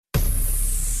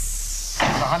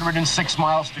106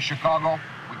 miles to Chicago.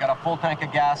 We got a full tank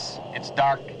of gas. It's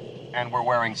dark, and we're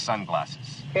wearing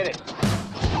sunglasses. Hit it.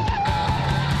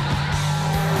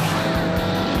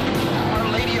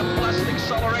 Our Lady of Blessed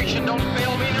Acceleration, don't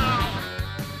fail me now.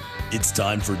 It's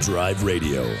time for Drive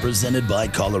Radio, presented by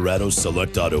Colorado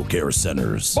Select Auto Care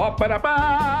Centers.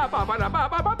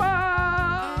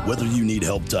 Whether you need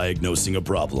help diagnosing a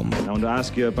problem, I want to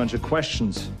ask you a bunch of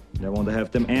questions. I want to have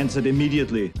them answered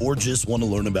immediately. or just want to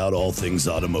learn about all things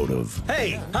automotive,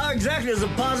 Hey, how exactly does a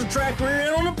Positrack rear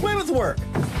end on a Plymouth work?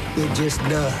 It just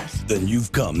does. then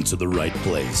you've come to the right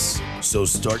place. So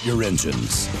start your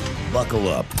engines, buckle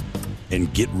up,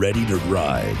 and get ready to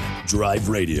ride. Drive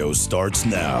Radio starts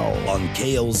now on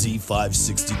KLZ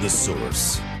 560 The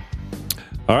Source.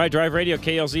 All right, Drive Radio,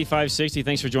 KLZ 560.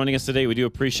 Thanks for joining us today. We do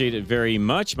appreciate it very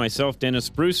much. Myself, Dennis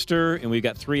Brewster, and we've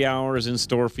got 3 hours in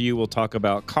store for you. We'll talk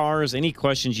about cars, any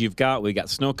questions you've got. We got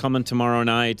snow coming tomorrow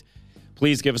night.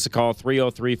 Please give us a call,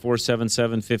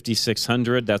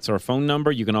 303-477-5600. That's our phone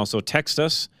number. You can also text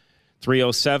us,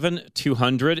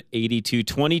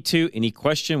 307-200-8222. Any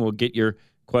question, we'll get your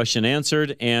question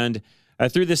answered. And I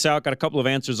threw this out, got a couple of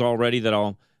answers already that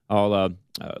I'll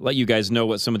let you guys know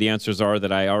what some of the answers are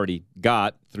that I already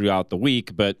got throughout the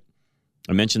week. But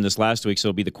I mentioned this last week, so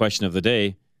it'll be the question of the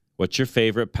day. What's your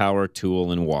favorite power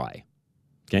tool and why?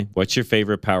 Okay, what's your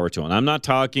favorite power tool? And I'm not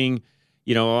talking,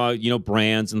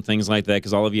 brands and things like that,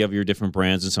 because all of you have your different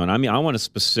brands and so on. I mean, I want a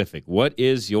specific. What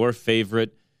is your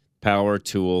favorite power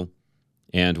tool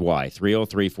and why?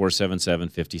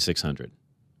 303-477-5600.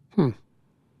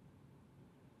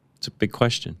 It's a big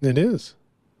question. It is.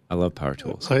 I love power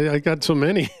tools. I got so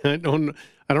many. I don't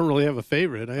really have a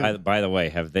favorite. By the way,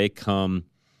 have they come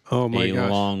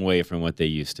long way from what they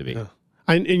used to be? Yeah.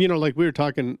 And like we were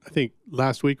talking, I think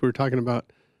last week we were talking about,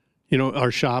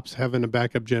 our shops having a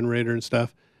backup generator and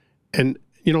stuff. And,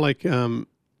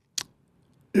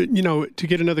 to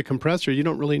get another compressor, you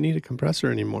don't really need a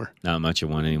compressor anymore. Not much of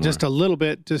one anymore. Just a little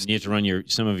bit. You need to run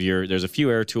there's a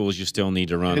few air tools you still need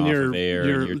to run off of air,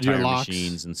 and your tire locks,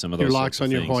 machines and some of those your locks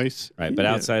on your hoists. Right, but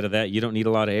outside of that, you don't need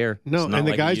a lot of air. No, and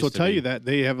the guys will tell you that.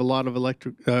 They have a lot of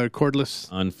electric cordless.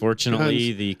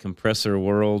 Unfortunately, the compressor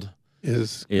world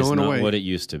is going not away. What it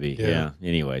used to be. Yeah.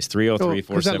 Anyways,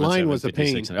 303-477-5600. That line was a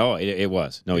pain. Oh, it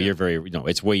was. No,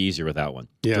 it's way easier without one.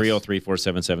 Yes.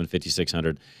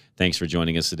 303-477-5600. Thanks for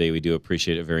joining us today. We do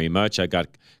appreciate it very much. I got a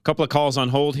couple of calls on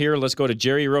hold here. Let's go to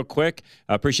Jerry real quick.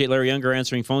 I appreciate Larry Younger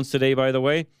answering phones today, by the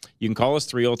way. You can call us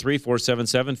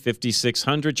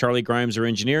 303-477-5600. Charlie Grimes, our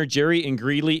engineer. Jerry in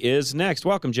Greeley is next.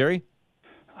 Welcome, Jerry.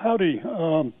 Howdy.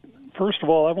 First of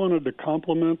all, I wanted to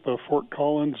compliment the Fort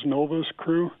Collins Novus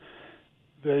crew.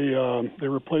 They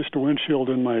replaced a windshield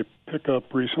in my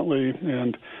pickup recently,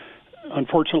 and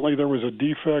unfortunately there was a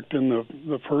defect in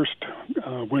the first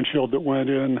windshield that went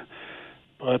in,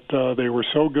 but they were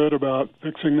so good about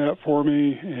fixing that for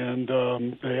me, and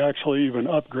they actually even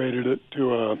upgraded it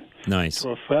to a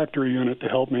factory unit to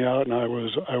help me out, and I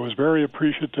was very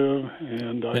appreciative.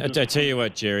 And I tell you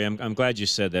what, Jerry, I'm glad you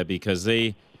said that, because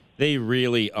they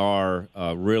really are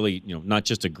not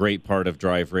just a great part of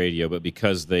Drive Radio, but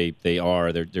because they're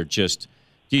just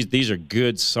these are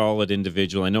good, solid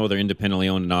individuals. I know they're independently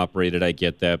owned and operated. I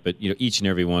get that, but each and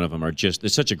every one of them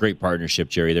it's such a great partnership,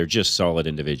 Jerry. They're just solid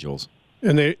individuals,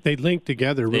 and they link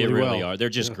together really well. They really are. They're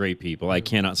just great people. I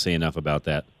cannot say enough about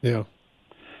that. Yeah.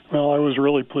 Well, I was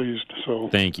really pleased. So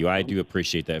thank you. I do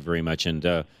appreciate that very much, and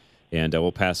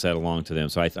we'll pass that along to them.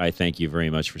 So I thank you very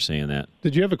much for saying that.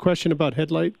 Did you have a question about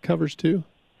headlight covers too?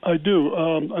 I do.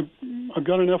 I've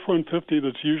got an F-150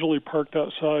 that's usually parked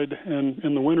outside, and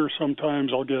in the winter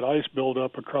sometimes I'll get ice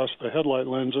buildup across the headlight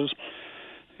lenses.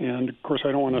 And, of course,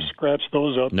 I don't want to scratch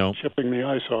those up, chipping the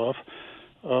ice off.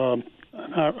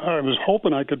 I was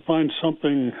hoping I could find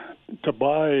something to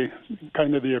buy,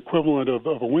 kind of the equivalent of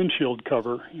a windshield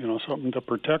cover, something to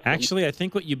protect them. Actually, I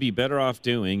think what you'd be better off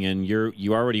doing, and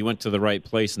you already went to the right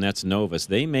place, and that's Novus.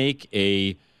 They make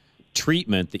a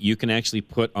treatment that you can actually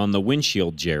put on the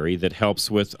windshield, Jerry, that helps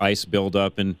with ice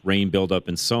buildup and rain buildup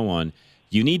and so on.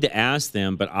 You need to ask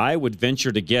them, but I would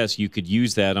venture to guess you could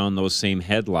use that on those same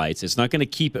headlights. It's not going to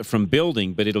keep it from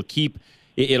building, but it'll keep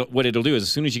what it'll do is as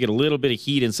soon as you get a little bit of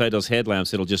heat inside those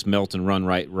headlamps, it'll just melt and run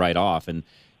right off. And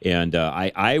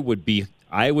I would be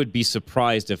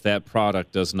surprised if that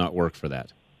product does not work for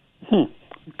that.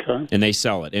 Okay. And they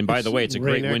sell it. And by the way, it's a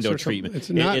great window treatment. It's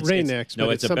not Rain-X, but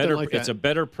it's something like that. It's a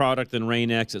better product than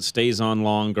Rain-X. It stays on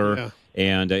longer. Yeah.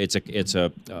 And it's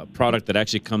a product that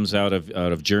actually comes out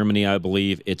of Germany, I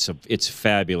believe. It's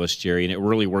fabulous, Jerry, and it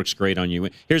really works great on you.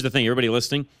 Here's the thing, everybody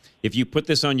listening. if you put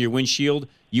this on your windshield,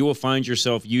 you will find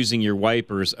yourself using your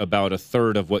wipers about a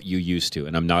third of what you used to.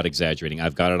 And I'm not exaggerating.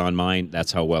 I've got it on mine.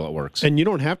 That's how well it works. And you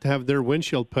don't have to have their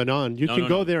windshield put on. You can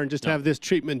go there and just have this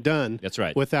treatment done. That's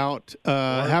right. Without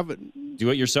having... Do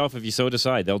it yourself if you so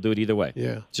decide. They'll do it either way.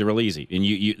 Yeah. It's real easy. And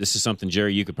this is something,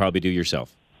 Jerry, you could probably do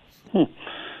yourself.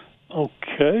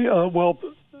 Okay. Well,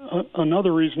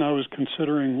 another reason I was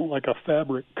considering like a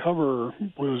fabric cover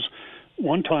was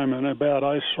one time in a bad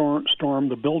ice storm,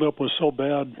 the buildup was so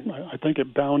bad, I think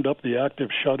it bound up the active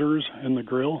shutters in the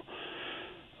grill.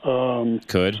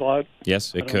 Could. So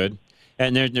yes, it could.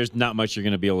 And there's not much you're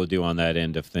going to be able to do on that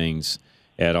end of things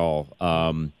at all.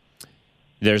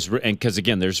 Because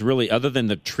again, there's really, other than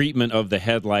the treatment of the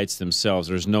headlights themselves,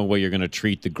 there's no way you're going to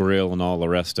treat the grill and all the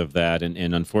rest of that. And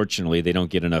unfortunately, they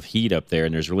don't get enough heat up there,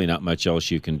 and there's really not much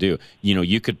else you can do.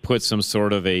 You could put some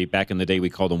sort of back in the day we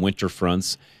called them winter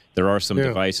fronts. There are some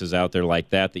devices out there like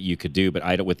that you could do,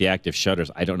 but with the active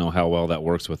shutters, I don't know how well that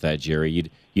works with that,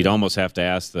 Jerry. You'd almost have to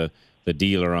ask the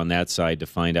dealer on that side to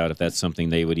find out if that's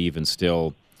something they would even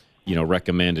still,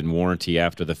 recommend and warranty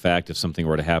after the fact if something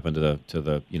were to happen to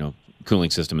the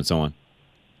cooling system and so on.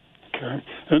 Okay.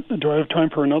 Do I have time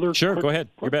for another? Sure, go ahead.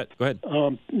 You bet. Go ahead.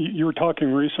 You were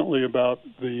talking recently about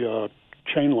the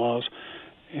chain laws,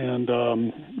 and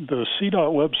the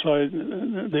CDOT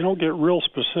website, they don't get real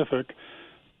specific,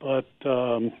 but,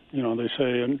 they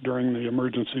say during the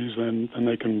emergencies, then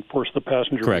they can force the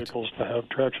passenger Correct. vehicles to have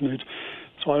traction aids.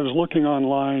 So I was looking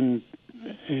online,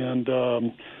 and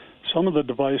some of the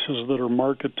devices that are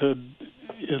marketed,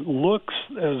 it looks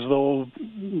as though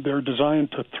they're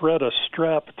designed to thread a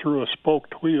strap through a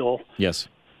spoked wheel. Yes.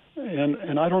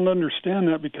 And I don't understand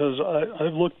that because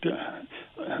I've looked at,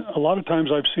 a lot of times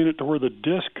I've seen it to where the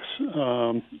disc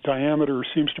diameter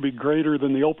seems to be greater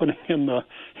than the opening in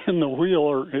the wheel,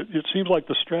 or it seems like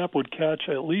the strap would catch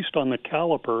at least on the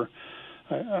caliper.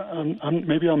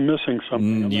 Maybe I'm missing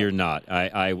something. You're not.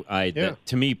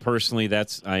 To me personally,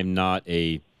 I'm not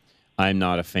a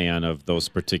fan of those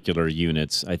particular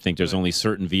units. I think there's only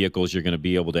certain vehicles you're going to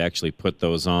be able to actually put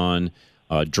those on.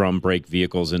 Drum brake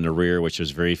vehicles in the rear, which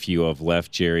there's very few of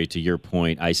left, Jerry. To your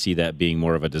point, I see that being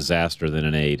more of a disaster than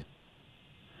an aid.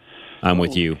 I'm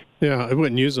with you. Yeah, I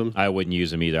wouldn't use them. I wouldn't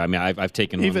use them either. I mean, I've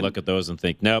taken one look at those and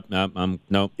think, nope.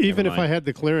 Even if I had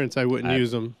the clearance, I wouldn't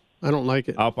use them. I don't like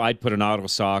it. I'd put an auto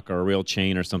sock or a real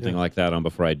chain or something like that on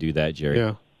before I do that, Jerry.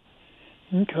 Yeah.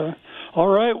 Okay. All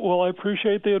right. Well, I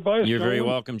appreciate the advice. You're very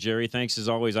welcome, Jerry. Thanks as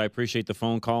always. I appreciate the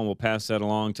phone call, and we'll pass that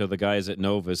along to the guys at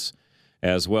Novus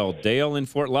as well. Dale in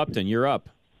Fort Lupton, you're up.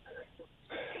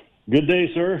 Good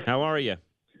day, sir. How are you?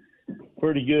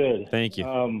 Pretty good. Thank you.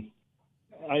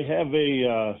 I have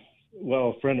a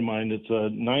friend of mine. It's a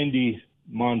 90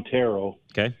 Montero.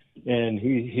 Okay. And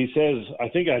he says, I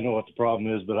think I know what the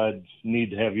problem is, but I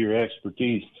need to have your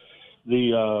expertise.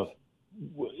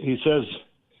 He says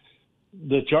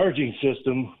the charging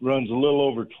system runs a little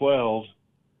over 12,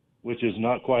 which is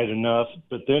not quite enough,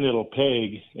 but then it'll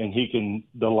peg and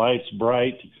the light's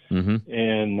bright, and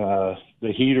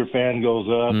the heater fan goes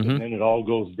up, and then it all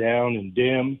goes down and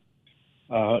dim.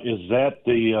 Is that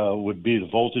would be the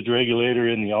voltage regulator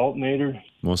in the alternator?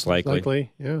 Most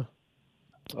likely. Yeah.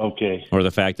 Okay. Or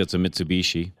the fact that it's a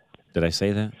Mitsubishi. Did I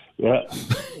say that? Yeah.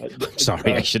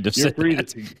 Sorry, I should have said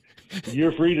that.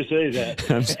 You're free to say that.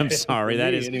 I'm sorry.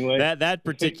 That is anyway. that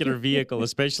particular vehicle,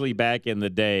 especially back in the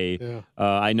day.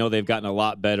 I know they've gotten a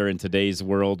lot better in today's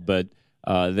world, but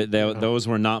those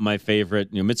were not my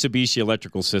favorite. Mitsubishi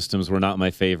electrical systems were not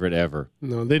my favorite ever.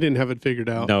 No, they didn't have it figured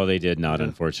out. No, they did not,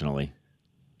 unfortunately.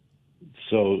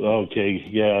 So okay,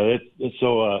 yeah.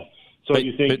 So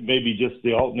you think maybe just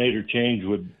the alternator change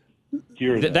would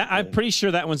cure that? I'm pretty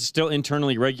sure that one's still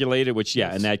internally regulated. Which,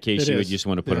 in that case, you would just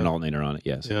want to put an alternator on it.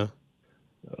 Yes. Yeah.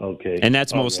 Okay. And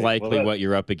that's most likely what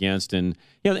you're up against. And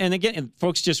and again,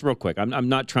 folks, just real quick, I'm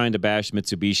not trying to bash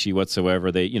Mitsubishi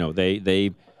whatsoever.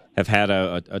 They have had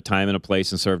a time and a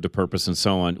place and served a purpose and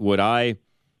so on. Would I?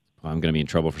 Well, I'm going to be in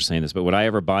trouble for saying this, but would I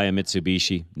ever buy a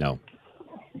Mitsubishi? No,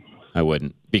 I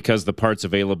wouldn't, because the parts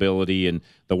availability and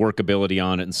the workability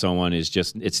on it and so on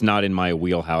it's not in my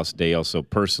wheelhouse, Dale. So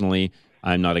personally,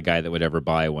 I'm not a guy that would ever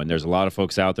buy one. There's a lot of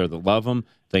folks out there that love them,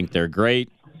 think they're great.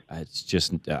 I'm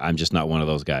just not one of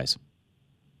those guys.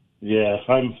 Yeah,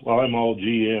 I'm all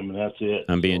GM, and that's it.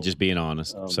 I'm just being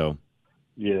honest.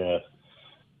 Yeah.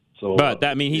 So,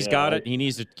 but he's got it. He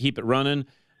needs to keep it running.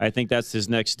 I think that's his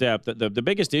next step. The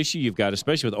biggest issue you've got,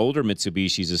 especially with older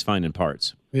Mitsubishis, is finding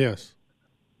parts. Yes.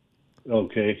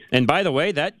 Okay. And by the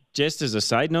way, that, just as a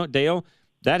side note, Dale,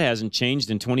 that hasn't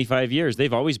changed in 25 years.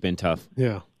 They've always been tough.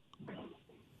 Yeah.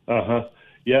 Uh-huh.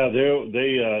 Yeah,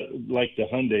 they like the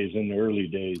Hyundais in the early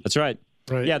days. That's right.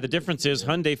 Right. Yeah, the difference is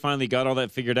Hyundai finally got all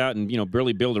that figured out and,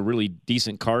 really build a really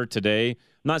decent car today. I'm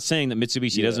not saying that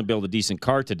Mitsubishi doesn't build a decent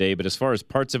car today, but as far as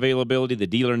parts availability, the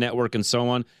dealer network, and so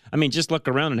on, I mean, just look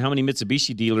around and how many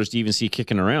Mitsubishi dealers do you even see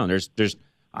kicking around? There's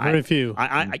very few.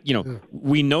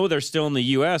 We know they're still in the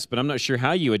U.S., but I'm not sure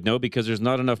how you would know because there's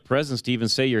not enough presence to even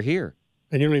say you're here.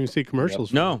 And you don't even see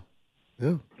commercials. No.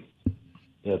 Yeah.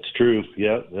 That's true.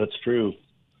 Yeah, that's true.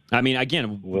 I mean,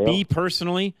 again, me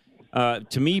personally,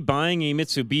 to me, buying a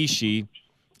Mitsubishi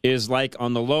is like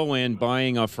on the low end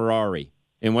buying a Ferrari.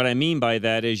 And what I mean by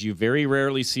that is you very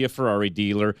rarely see a Ferrari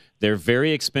dealer. They're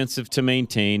very expensive to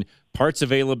maintain. Parts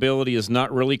availability is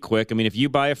not really quick. I mean, if you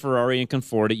buy a Ferrari and can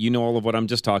afford it, you know all of what I'm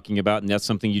just talking about, and that's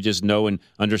something you just know and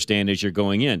understand as you're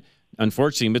going in.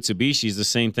 Unfortunately, Mitsubishi is the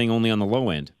same thing, only on the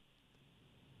low end.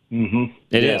 Mm-hmm.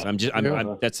 It is.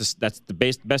 That's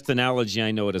the best analogy I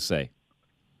know to say.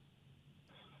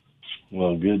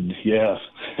 Well, good. Yeah.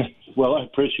 Well, I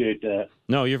appreciate that.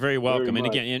 No, you're very welcome. Very and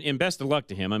again, and best of luck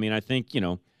to him. I mean, I think,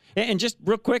 and just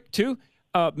real quick, too,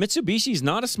 Mitsubishi's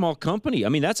not a small company. I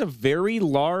mean, that's a very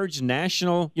large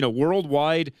national,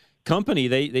 worldwide company.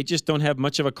 They just don't have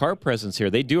much of a car presence here.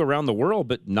 They do around the world,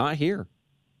 but not here.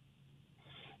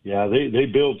 Yeah, they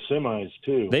build semis,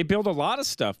 too. They build a lot of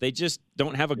stuff. They just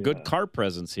don't have a good car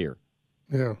presence here.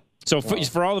 Yeah. So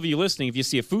for all of you listening, if you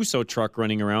see a Fuso truck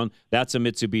running around, that's a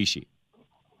Mitsubishi.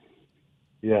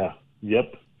 Yeah.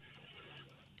 Yep.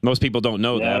 Most people don't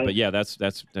know that, but yeah, that's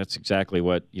exactly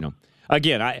what,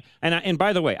 Again, and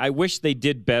by the way, I wish they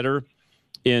did better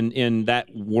in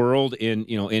that world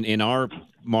in our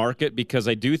market, because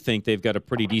I do think they've got a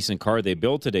pretty decent car they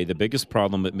build today. The biggest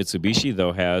problem that Mitsubishi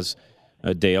though has,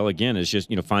 Dale, again, is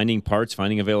just finding parts,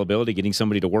 finding availability, getting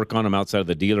somebody to work on them outside of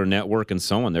the dealer network, and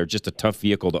so on. They're just a tough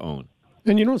vehicle to own.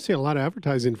 And you don't see a lot of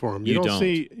advertising for them. You don't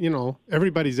see,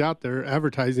 everybody's out there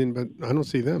advertising, but I don't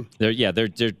see them. They're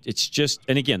it's just,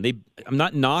 and again, I'm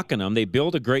not knocking them. They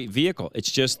build a great vehicle. It's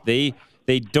just they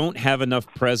don't have enough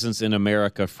presence in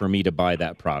America for me to buy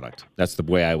that product. That's the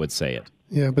way I would say it.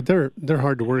 Yeah, but they're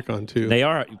hard to work on too. They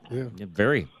are. Yeah.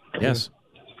 Very. Yes.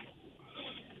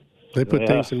 They put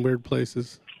things in weird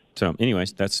places. So,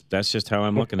 anyways, that's just how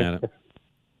I'm looking at it.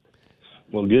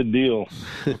 Well, good deal.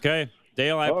 Okay.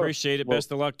 Dale, I appreciate it.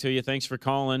 Best of luck to you. Thanks for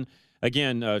calling.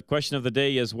 Again, question of the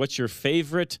day is, what's your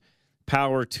favorite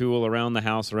power tool around the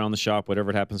house, around the shop, whatever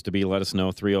it happens to be? Let us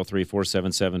know,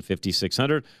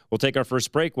 303-477-5600. We'll take our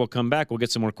first break. We'll come back. We'll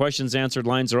get some more questions answered.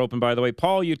 Lines are open, by the way.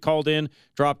 Paul, you'd called in,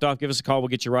 dropped off. Give us a call. We'll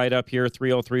get you right up here,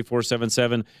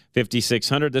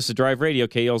 303-477-5600. This is Drive Radio,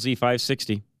 KLZ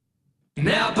 560.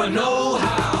 Napa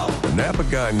know-how. The Napa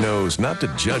guy knows not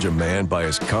to judge a man by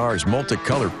his car's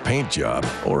multicolored paint job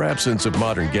or absence of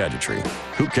modern gadgetry.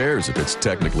 Who cares if it's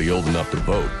technically old enough to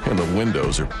vote and the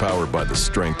windows are powered by the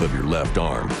strength of your left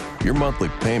arm? Your monthly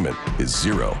payment is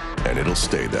zero, and it'll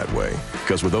stay that way.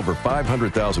 Because with over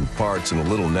 500,000 parts and a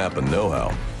little Napa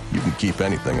know-how, you can keep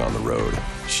anything on the road.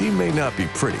 She may not be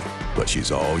pretty, but she's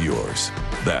all yours.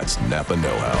 That's Napa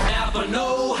know-how. Napa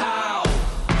know-how.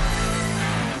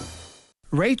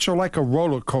 Rates are like a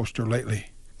roller coaster lately.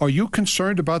 Are you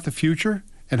concerned about the future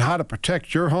and how to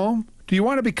protect your home? Do you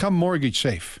want to become mortgage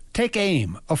safe? Take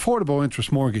AIM, Affordable Interest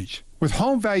Mortgage. With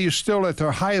home values still at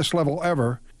their highest level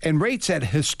ever and rates at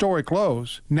historic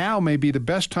lows, now may be the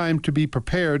best time to be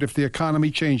prepared if the economy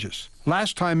changes.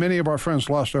 Last time, many of our friends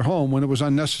lost their home when it was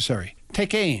unnecessary.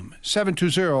 Take AIM,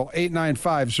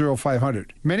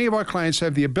 720-895-0500. Many of our clients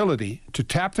have the ability to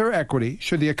tap their equity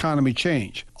should the economy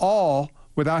change, all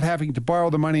without having to borrow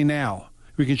the money now.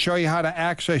 We can show you how to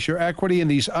access your equity in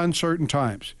these uncertain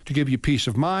times to give you peace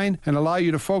of mind and allow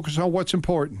you to focus on what's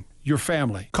important, your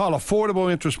family. Call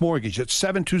Affordable Interest Mortgage at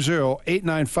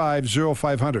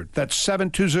 720-895-0500. That's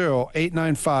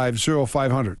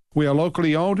 720-895-0500. We are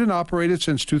locally owned and operated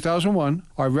since 2001.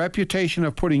 Our reputation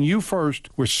of putting you first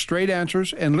with straight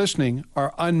answers and listening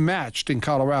are unmatched in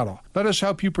Colorado. Let us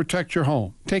help you protect your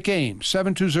home. Take AIM,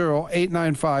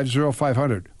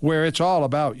 720-895-0500, where it's all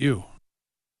about you.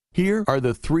 Here are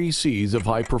the 3 C's of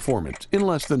high performance in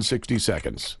less than 60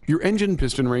 seconds. Your engine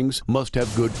piston rings must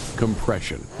have good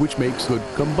compression, which makes good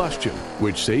combustion,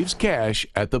 which saves cash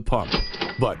at the pump.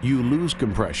 But you lose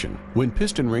compression when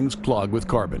piston rings clog with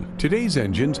carbon. Today's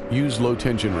engines use low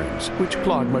tension rings, which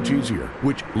clog much easier,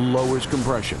 which lowers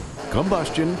compression,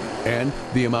 combustion, and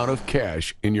the amount of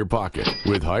cash in your pocket,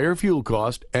 with higher fuel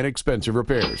cost and expensive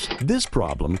repairs. This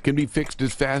problem can be fixed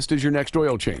as fast as your next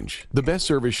oil change. The best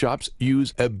service shops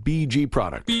use a BG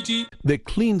product that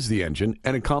cleans the engine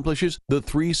and accomplishes the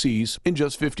 3 C's in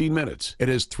just 15 minutes. It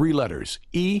has 3 letters,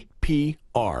 E,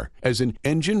 EPR, as in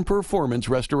Engine Performance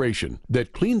Restoration,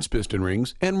 that cleans piston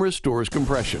rings and restores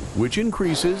compression, which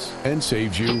increases and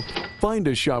saves you. Find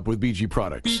a shop with BG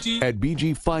products at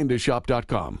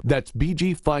bgfindashop.com. That's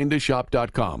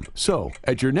bgfindashop.com. So,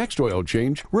 at your next oil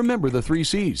change, remember the 3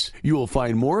 C's. You will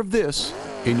find more of this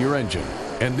in your engine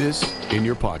and this in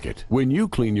your pocket when you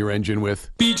clean your engine with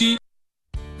BG.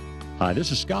 Hi,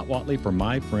 this is Scott Watley from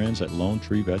my friends at Lone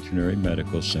Tree Veterinary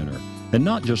Medical Center. And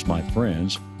not just my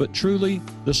friends, but truly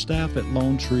the staff at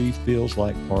Lone Tree feels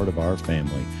like part of our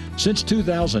family. Since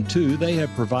 2002, they have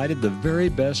provided the very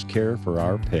best care for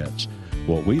our pets.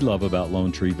 What we love about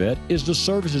Lone Tree Vet is the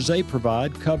services they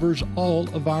provide covers all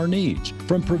of our needs,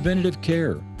 from preventative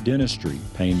care, dentistry,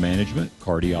 pain management,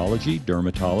 cardiology,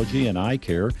 dermatology, and eye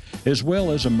care, as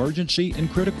well as emergency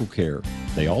and critical care.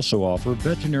 They also offer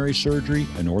veterinary surgery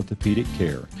and orthopedic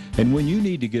care. And when you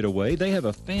need to get away, they have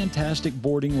a fantastic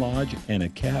boarding lodge and a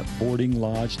cat boarding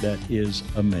lodge that is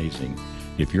amazing.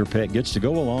 If your pet gets to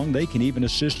go along, they can even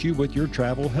assist you with your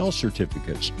travel health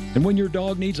certificates. And when your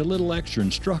dog needs a little extra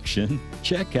instruction,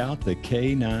 check out the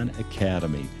K9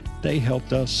 Academy. They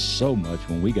helped us so much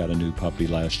when we got a new puppy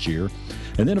last year.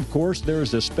 And then, of course, there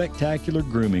is a spectacular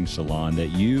grooming salon that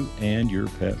you and your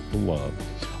pet will love.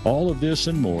 All of this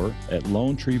and more at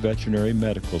Lone Tree Veterinary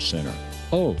Medical Center.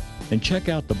 Oh, and check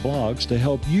out the blogs to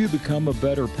help you become a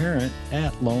better parent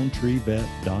at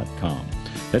LoneTreeVet.com.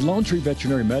 At Lone Tree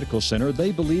Veterinary Medical Center,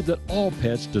 they believe that all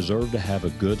pets deserve to have a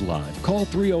good life. Call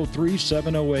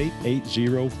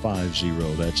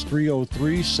 303-708-8050. That's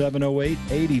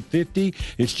 303-708-8050.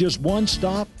 It's just one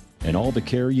stop and all the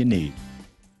care you need.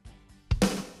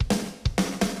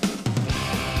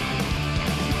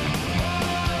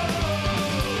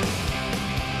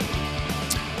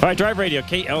 All right, Drive Radio,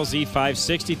 KLZ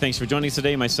 560. Thanks for joining us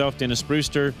today. Myself, Dennis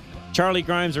Brewster, Charlie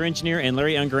Grimes, our engineer, and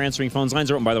Larry Unger answering phones.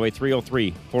 Lines are open, by the way,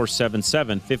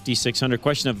 303-477-5600.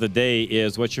 Question of the day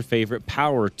is, what's your favorite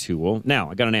power tool?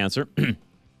 Now, I got an answer.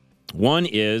 One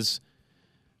is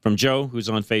from Joe, who's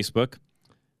on Facebook.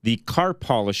 The car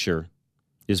polisher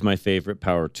is my favorite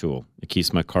power tool. It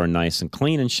keeps my car nice and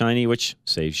clean and shiny, which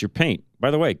saves your paint.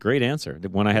 By the way, great answer. The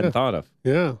one I hadn't thought of.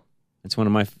 Yeah. It's one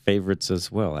of my favorites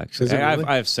as well, actually. Is it really?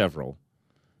 I have several.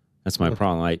 That's my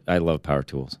problem. I love power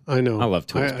tools. I know. I love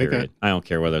tools, period. I don't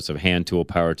care whether it's a hand tool,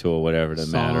 power tool, whatever. It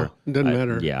doesn't matter. It doesn't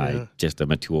matter. Yeah,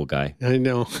 I'm a tool guy. I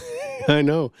know. I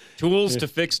know. Tools to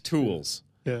fix tools.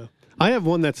 Yeah. I have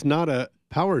one that's not a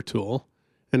power tool,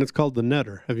 and it's called the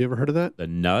Nutter. Have you ever heard of that? The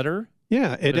Nutter?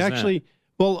 Yeah. It actually,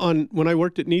 when I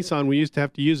worked at Nissan, we used to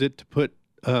have to use it to put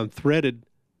threaded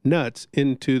nuts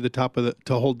into the top of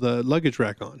to hold the luggage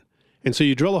rack on. And so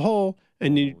you drill a hole,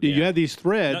 and you have these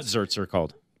threads. Nut zerts are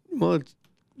called. Well,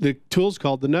 the tool's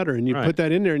called the Nutter, and you put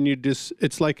that in there, and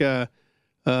it's like a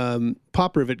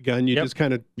pop rivet gun. You just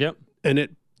kind of and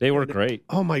they work great.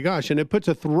 Oh my gosh! And it puts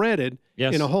a threaded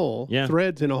in a hole,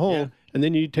 threads in a hole, and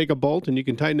then you take a bolt and you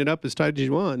can tighten it up as tight as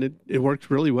you want. It works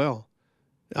really well.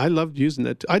 I loved using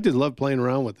it. I just love playing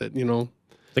around with it. Like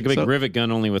a big rivet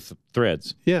gun, only with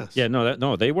threads. Yes. Yeah.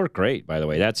 No, they work great. By the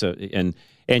way,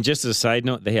 and just as a side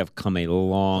note, they have come a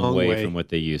long way from what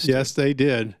they used to. Yes, they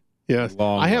did. Yes.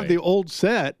 I have the old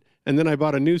set, and then I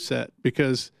bought a new set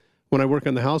because when I work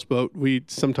on the houseboat,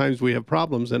 sometimes we have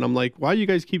problems, and I'm like, why do you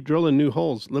guys keep drilling new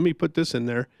holes? Let me put this in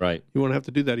there. Right. You won't have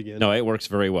to do that again. No, it works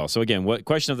very well. So again,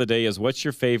 question of the day is, what's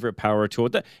your favorite power tool?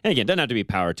 And again, it doesn't have to be a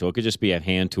power tool. It could just be a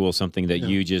hand tool, something that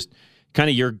you just kind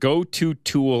of your go-to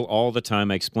tool all the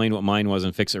time. I explained what mine was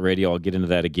in Fix It Radio. I'll get into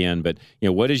that again. But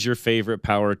what is your favorite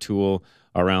power tool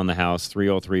around the house?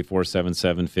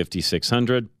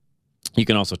 303-477-5600. You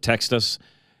can also text us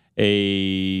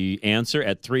a answer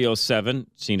at 307,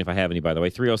 seeing if I have any, by the way,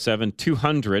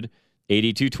 307-200-8222,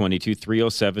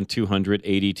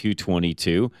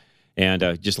 307-200-8222.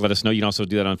 And just let us know. You can also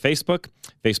do that on Facebook,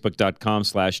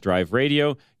 facebook.com/Drive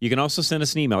Radio. You can also send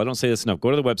us an email. I don't say this enough. Go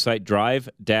to the website,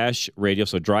 drive-radio,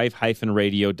 so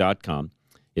drive-radio.com.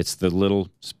 It's the little,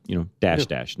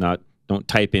 dash. Don't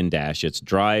type in dash. It's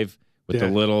drive with the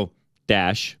little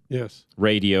dash. Yes.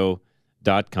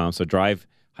 Radio.com. So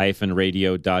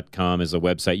drive-radio.com is a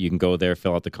website. You can go there,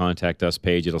 fill out the contact us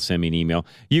page. It'll send me an email.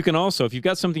 You can also, if you've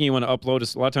got something you want to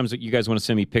upload, a lot of times you guys want to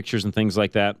send me pictures and things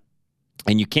like that,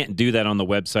 and you can't do that on the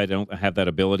website. I don't have that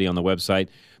ability on the website,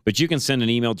 but you can send an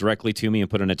email directly to me and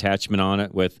put an attachment on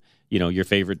it with, your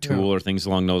favorite tool or things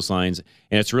along those lines.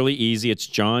 And it's really easy. It's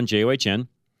John, John,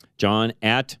 John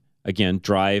at, again,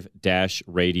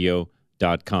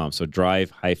 drive-radio.com. So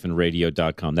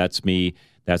drive-radio.com. That's me.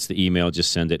 That's the email.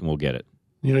 Just send it and we'll get it.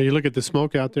 You look at the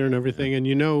smoke out there and everything, and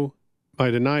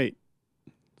by tonight,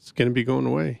 It's going to be going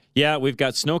away. Yeah, we've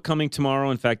got snow coming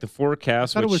tomorrow. In fact, the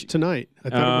forecast. I thought it was tonight. I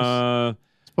thought it was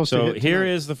supposed to hit tonight. Here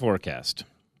is the forecast.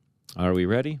 Are we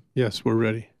ready? Yes, we're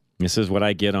ready. This is what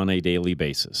I get on a daily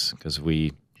basis because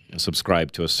we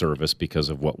subscribe to a service because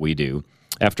of what we do.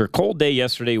 After a cold day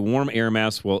yesterday, warm air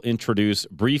mass will introduce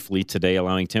briefly today,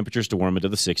 allowing temperatures to warm into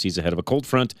the 60s ahead of a cold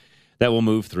front that will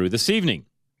move through this evening.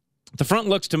 The front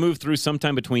looks to move through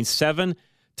sometime between 7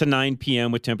 to 9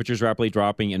 p.m. with temperatures rapidly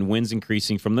dropping and winds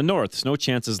increasing from the north. Snow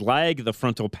chances lag the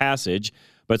frontal passage,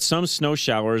 but some snow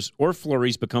showers or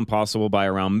flurries become possible by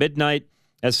around midnight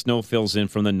as snow fills in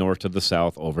from the north to the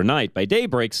south overnight. By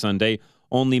daybreak Sunday,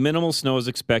 only minimal snow is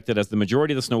expected as the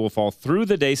majority of the snow will fall through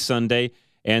the day Sunday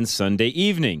and Sunday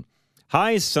evening.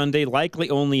 Highs Sunday likely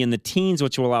only in the teens,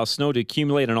 which will allow snow to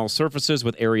accumulate on all surfaces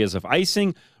with areas of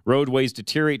icing. Roadways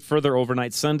deteriorate further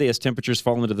overnight Sunday as temperatures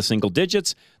fall into the single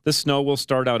digits. The snow will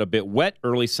start out a bit wet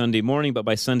early Sunday morning, but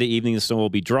by Sunday evening, the snow will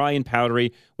be dry and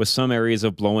powdery with some areas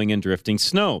of blowing and drifting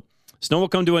snow. Snow will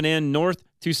come to an end north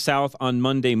to south on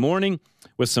Monday morning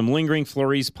with some lingering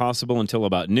flurries possible until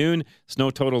about noon. Snow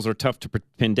totals are tough to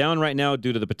pin down right now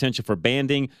due to the potential for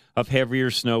banding of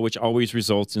heavier snow, which always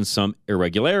results in some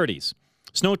irregularities.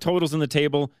 Snow totals in the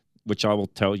table, which I will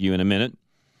tell you in a minute,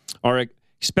 are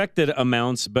expected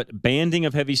amounts, but banding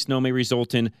of heavy snow may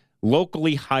result in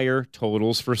locally higher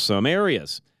totals for some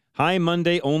areas. High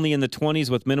Monday only in the 20s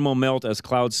with minimal melt as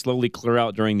clouds slowly clear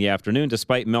out during the afternoon,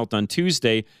 despite melt on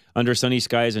Tuesday under sunny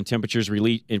skies and temperatures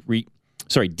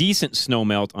decent snow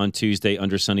melt on Tuesday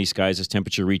under sunny skies as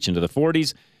temperature reach into the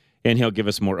 40s, and he'll give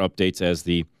us more updates as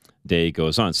the day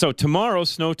goes on. So tomorrow,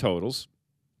 snow totals.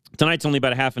 Tonight's only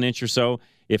about a half an inch or so.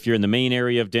 If you're in the main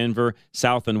area of Denver,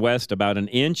 south and west, about an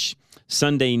inch.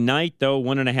 Sunday night, though,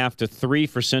 1.5 to 3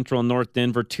 for central and north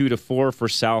Denver, 2 to 4 for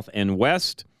south and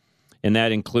west. And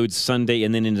that includes Sunday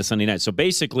and then into Sunday night. So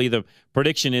basically, the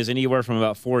prediction is anywhere from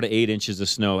about 4 to 8 inches of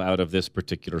snow out of this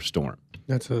particular storm.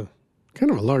 That's a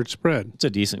kind of a large spread. It's a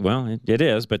decent, well, it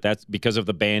is, but that's because of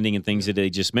the banding and things that they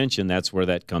just mentioned. That's where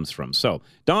that comes from. So,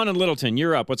 Don in Littleton,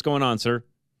 you're up. What's going on, sir?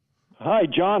 Hi,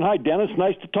 John. Hi, Dennis.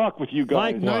 Nice to talk with you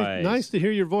guys. Mike, nice to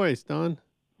hear your voice, Don.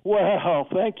 Well,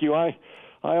 thank you. I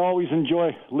always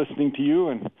enjoy listening to you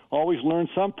and always learn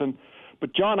something.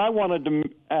 But, John, I wanted to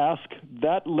ask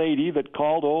that lady that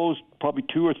called, probably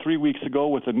 2 or 3 weeks ago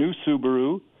with a new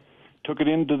Subaru, took it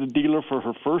into the dealer for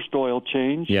her first oil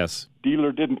change. Yes.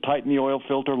 Dealer didn't tighten the oil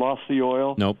filter, lost the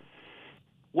oil. Nope.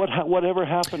 Whatever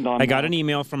happened on that? I got an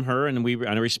email from her, and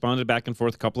I responded back and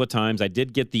forth a couple of times. I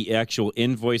did get the actual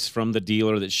invoice from the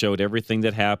dealer that showed everything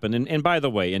that happened. And by the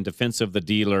way, in defense of the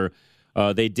dealer,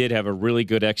 they did have a really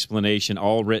good explanation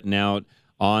all written out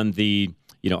on the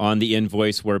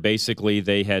invoice where basically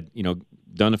they had,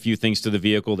 done a few things to the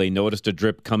vehicle. They noticed a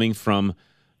drip coming from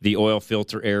the oil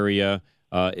filter area.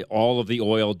 All of the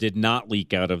oil did not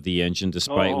leak out of the engine,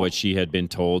 despite what she had been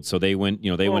told. So they went,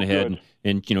 went ahead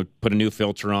and put a new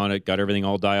filter on it, got everything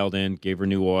all dialed in, gave her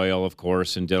new oil, of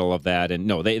course, and did all of that. And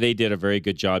no, they did a very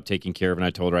good job taking care of it. And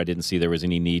I told her I didn't see there was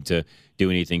any need to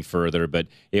do anything further, but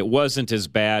it wasn't as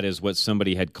bad as what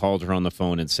somebody had called her on the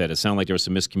phone and said. It sounded like there was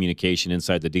some miscommunication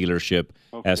inside the dealership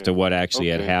as to what actually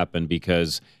had happened,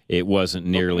 because it wasn't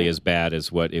nearly as bad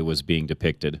as what it was being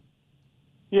depicted.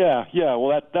 Yeah.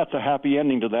 Well, that's a happy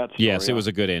ending to that story. Yes, it was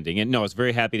a good ending. And no, I was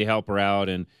very happy to help her out,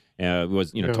 and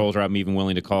told her I'm even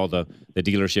willing to call the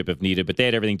dealership if needed. But they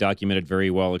had everything documented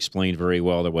very well, explained very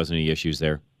well. There wasn't any issues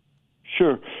there.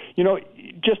 Sure.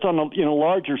 Just on a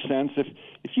larger sense,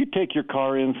 if you take your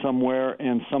car in somewhere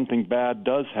and something bad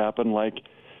does happen, like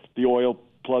the oil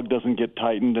plug doesn't get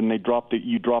tightened and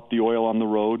you drop the oil on the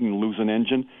road and lose an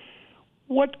engine,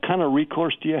 what kind of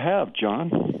recourse do you have,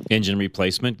 John? Engine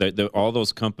replacement. All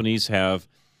those companies have,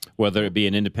 whether it be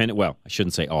an independent, well, I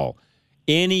shouldn't say all,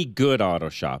 any good auto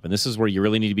shop, and this is where you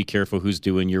really need to be careful who's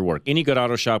doing your work. Any good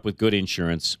auto shop with good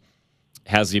insurance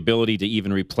has the ability to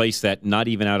even replace that, not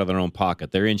even out of their own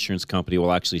pocket. Their insurance company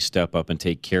will actually step up and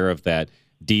take care of that.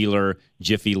 Dealer,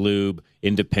 Jiffy Lube,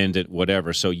 independent,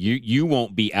 whatever. So you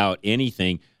won't be out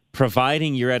anything,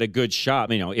 providing you're at a good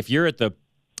shop. If you're at the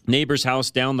neighbor's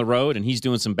house down the road and he's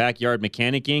doing some backyard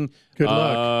mechanicking, good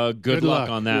luck. Good luck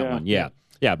on that one. Yeah.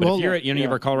 Yeah, but if you're at any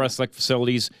of our Colorado Select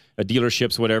facilities,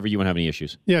 dealerships, whatever, you won't have any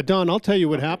issues. Yeah, Don, I'll tell you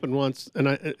what happened once, and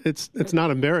it's not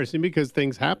embarrassing because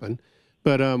things happen.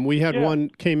 But we had one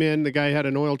came in. The guy had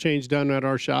an oil change done at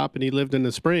our shop, and he lived in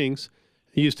the Springs.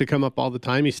 He used to come up all the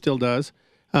time. He still does.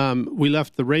 We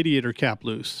left the radiator cap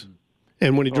loose,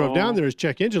 and when he drove down there, his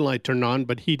check engine light turned on,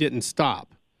 but he didn't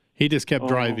stop. He just kept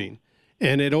driving.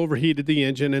 and it overheated the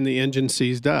engine, and the engine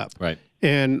seized up. Right.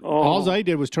 And all I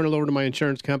did was turn it over to my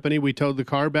insurance company. We towed the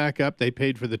car back up. They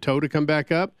paid for the tow to come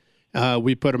back up.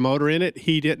 We put a motor in it.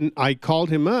 He didn't. I called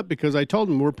him up because I told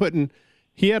him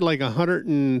he had like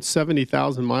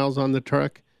 170,000 miles on the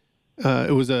truck.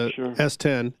 It was a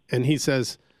S10. And he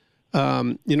says,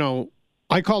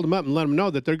 I called him up and let him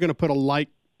know that they're going to put a light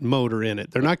motor in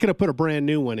it. They're not going to put a brand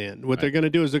new one in. What they're going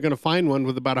to do is they're going to find one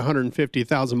with about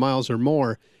 150,000 miles or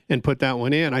more and put that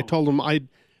one in. I told him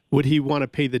would he want to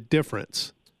pay the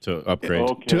difference to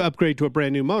upgrade to a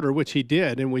brand new motor, which he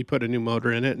did, and we put a new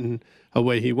motor in it, and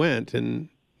away he went. And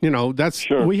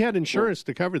we had insurance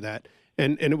to cover that,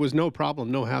 and it was no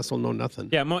problem, no hassle, no nothing.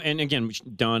 Yeah, and again,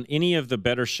 Don, any of the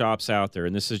better shops out there,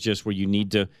 and this is just where you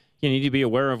need to be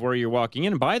aware of where you're walking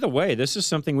in. And by the way, this is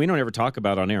something we don't ever talk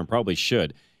about on air, and probably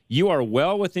should. You are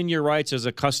well within your rights as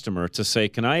a customer to say,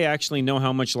 can I actually know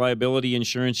how much liability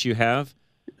insurance you have?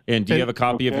 And do you have a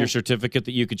copy of your certificate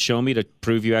that you could show me to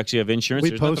prove you actually have insurance?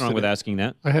 There's nothing wrong with asking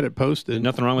that. I had it posted.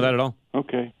 Nothing wrong with that at all.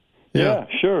 Okay. Yeah,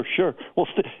 sure. Well,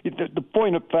 the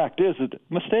point of fact is that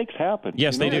mistakes happen.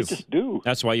 Yes, they do. They just do.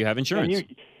 That's why you have insurance.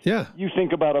 You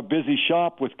think about a busy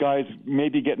shop with guys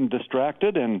maybe getting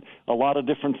distracted and a lot of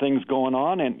different things going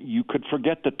on, and you could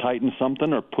forget to tighten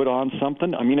something or put on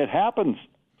something. I mean, it happens.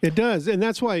 It does, and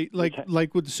that's why, like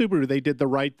with the Subaru, they did the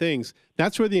right things.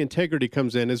 That's where the integrity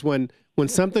comes in, is when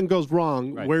something goes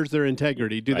wrong, where's their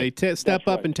integrity? Do they step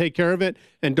up and take care of it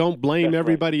and don't blame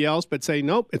everybody else, but say,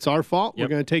 nope, it's our fault, we're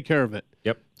going to take care of it?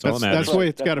 Yep, that's the way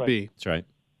it's got to be. That's right.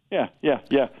 Yeah.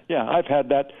 I've had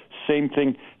that same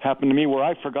thing happen to me where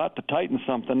I forgot to tighten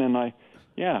something, but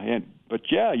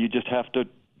you just have to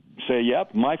say,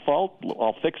 yep, my fault,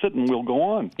 I'll fix it, and we'll go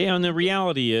on. Yeah, and the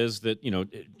reality is that,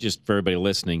 just for everybody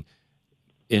listening,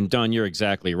 and Don, you're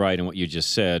exactly right in what you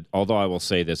just said, although I will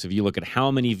say this, if you look at how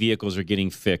many vehicles are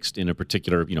getting fixed in a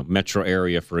particular, metro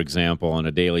area, for example, on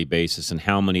a daily basis, and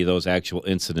how many of those actual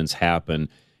incidents happen,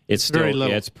 it's still,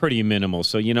 it's pretty minimal.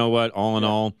 So you know what, all in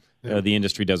all, the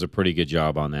industry does a pretty good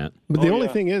job on that. But the only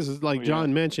thing is like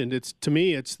John mentioned, it's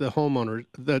the homeowner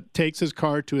that takes his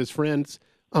car to his friend's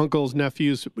uncle's,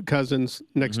 nephew's, cousin's,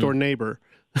 next door neighbor,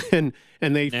 and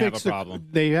they fix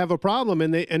they have a problem,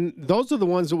 and those are the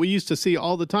ones that we used to see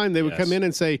all the time. They would come in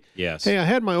and say, "Hey, I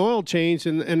had my oil changed,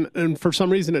 and for some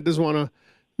reason it doesn't want to.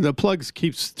 The plugs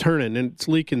keeps turning and it's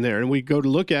leaking there." And we go to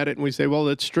look at it and we say, "Well,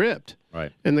 it's stripped."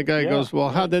 Right. And the guy goes, "Well,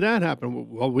 how did that happen?"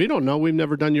 "Well, we don't know. We've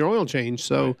never done your oil change."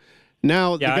 So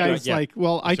now the guy's like,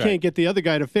 "Well, I can't get the other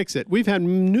guy to fix it." We've had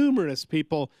numerous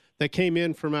people that came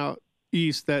in from out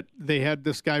east that they had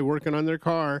this guy working on their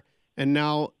car, and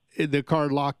now the car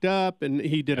locked up, and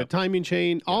he did a timing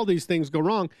chain. All these things go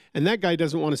wrong, and that guy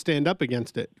doesn't want to stand up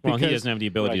against it. Well, he doesn't have the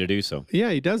ability to do so. Yeah,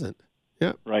 he doesn't.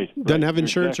 Yeah, right. Doesn't have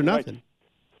insurance or nothing.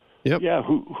 Yep. Yeah,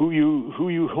 who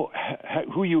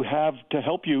you have to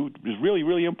help you is really,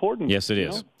 really important. Yes, it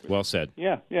is. Well said.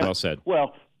 Yeah. Well said.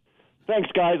 Well, thanks,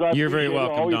 guys. You're very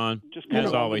welcome, Don.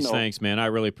 As always, thanks, man. I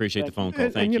really appreciate the phone call.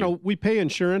 Thank you. And, we pay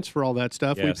insurance for all that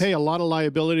stuff. Yes. We pay a lot of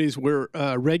liabilities. We're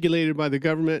regulated by the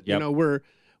government. Yep.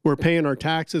 We're paying our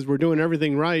taxes. We're doing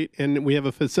everything right, and we have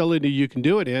a facility you can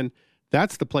do it in.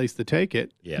 That's the place to take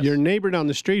it. Yes. Your neighbor down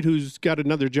the street who's got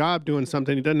another job doing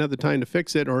something, he doesn't have the time to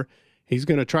fix it, or he's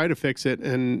going to try to fix it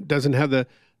and doesn't have the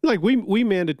we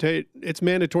mandate. It's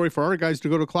mandatory for our guys to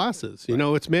go to classes.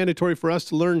 It's mandatory for us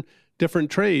to learn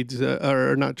different trades,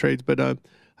 or not trades, but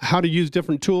how to use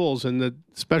different tools and the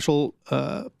special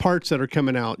parts that are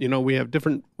coming out. We have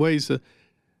different ways to,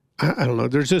 I don't know.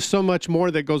 There's just so much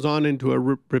more that goes on into a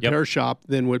repair shop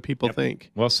than what people think.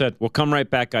 Well said. We'll come right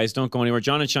back, guys. Don't go anywhere.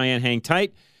 John and Cheyenne, hang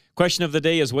tight. Question of the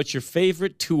day is, what's your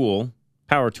favorite tool,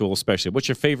 power tool especially? What's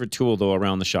your favorite tool, though,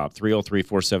 around the shop?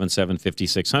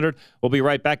 303-477-5600. We'll be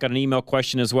right back on an email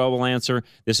question as well. We'll answer.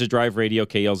 This is Drive Radio,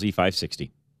 KLZ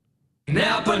 560.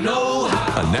 Napa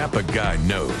know-how. A Napa guy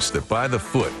knows that by the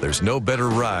foot, there's no better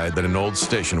ride than an old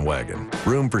station wagon.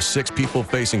 Room for 6 people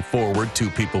facing forward,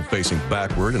 2 people facing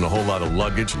backward, and a whole lot of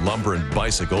luggage, lumber, and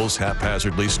bicycles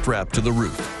haphazardly strapped to the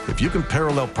roof. If you can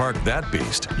parallel park that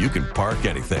beast, you can park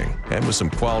anything. And with some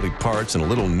quality parts and a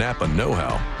little Napa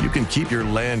know-how, you can keep your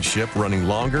land ship running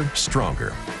longer,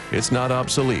 stronger. It's not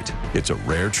obsolete. It's a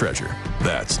rare treasure.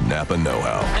 That's Napa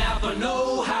know-how. Napa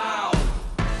know-how.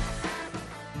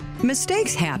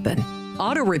 Mistakes happen.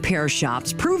 Auto repair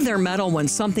shops prove their mettle when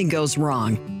something goes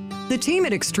wrong. The team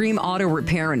at Extreme Auto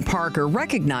Repair in Parker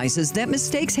recognizes that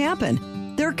mistakes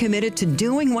happen. They're committed to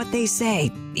doing what they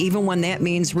say, even when that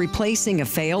means replacing a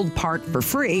failed part for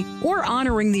free or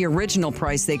honoring the original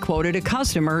price they quoted a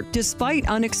customer despite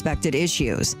unexpected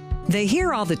issues. They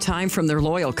hear all the time from their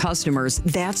loyal customers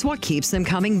that's what keeps them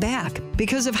coming back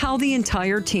because of how the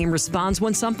entire team responds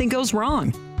when something goes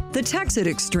wrong. The techs at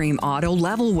Extreme Auto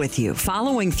level with you,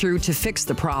 following through to fix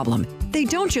the problem. They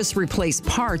don't just replace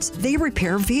parts, they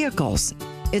repair vehicles.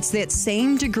 It's that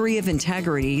same degree of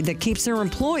integrity that keeps their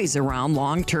employees around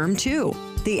long-term, too.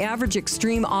 The average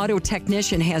Extreme Auto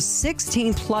technician has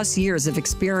 16 plus years of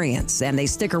experience, and they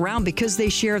stick around because they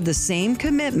share the same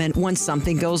commitment when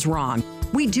something goes wrong.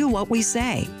 We do what we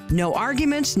say. No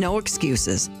arguments, no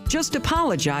excuses. Just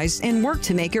apologize and work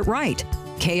to make it right.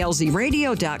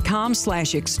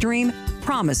 KLZradio.com/extreme.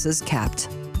 Promises kept.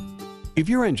 If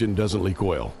your engine doesn't leak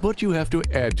oil, but you have to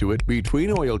add to it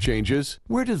between oil changes,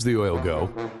 where does the oil go?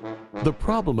 The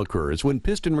problem occurs when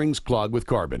piston rings clog with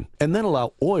carbon and then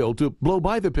allow oil to blow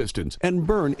by the pistons and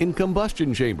burn in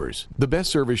combustion chambers. The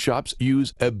best service shops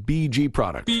use a BG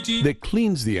product that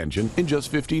cleans the engine in just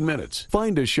 15 minutes.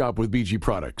 Find a shop with BG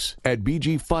products at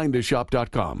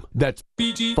bgfindashop.com. That's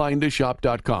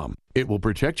bgfindashop.com. It will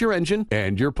protect your engine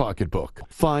and your pocketbook.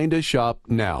 Find a shop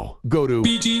now. Go to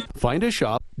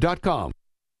bgfindashop.com.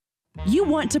 You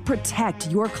want to protect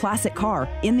your classic car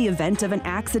in the event of an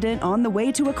accident on the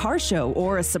way to a car show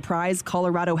or a surprise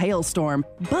Colorado hailstorm,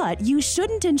 but you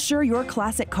shouldn't insure your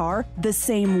classic car the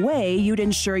same way you'd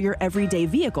insure your everyday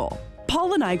vehicle.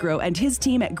 Paul Lenigro and his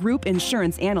team at Group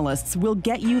Insurance Analysts will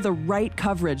get you the right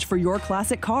coverage for your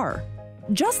classic car.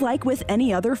 Just like with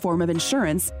any other form of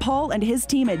insurance, Paul and his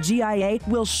team at GIA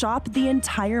will shop the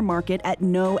entire market at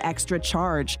no extra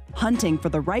charge, hunting for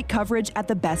the right coverage at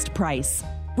the best price.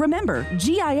 Remember,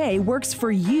 GIA works for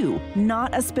you,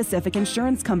 not a specific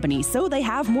insurance company, so they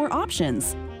have more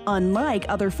options. Unlike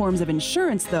other forms of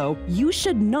insurance, though, you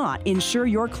should not insure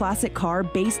your classic car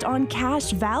based on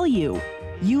cash value.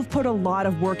 You've put a lot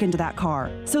of work into that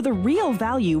car, so the real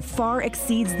value far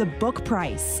exceeds the book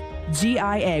price.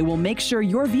 GIA will make sure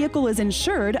your vehicle is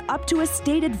insured up to a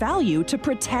stated value to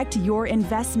protect your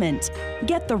investment.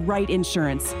 Get the right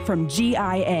insurance from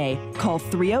GIA. Call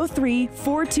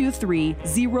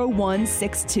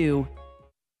 303-423-0162.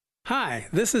 Hi,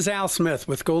 this is Al Smith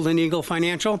with Golden Eagle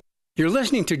Financial. You're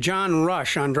listening to John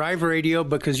Rush on Drive Radio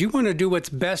because you want to do what's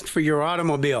best for your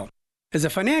automobile. As a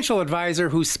financial advisor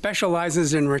who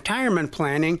specializes in retirement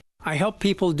planning, I help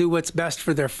people do what's best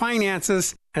for their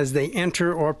finances as they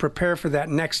enter or prepare for that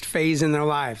next phase in their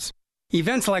lives.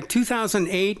 Events like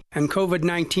 2008 and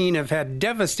COVID-19 have had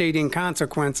devastating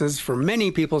consequences for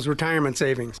many people's retirement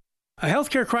savings. A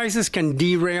healthcare crisis can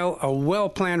derail a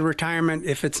well-planned retirement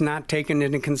if it's not taken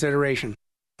into consideration.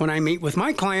 When I meet with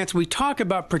my clients, we talk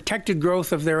about protected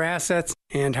growth of their assets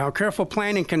and how careful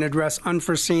planning can address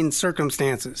unforeseen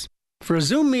circumstances. For a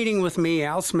Zoom meeting with me,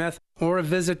 Al Smith, or a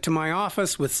visit to my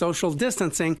office with social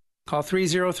distancing, call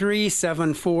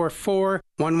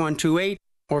 303-744-1128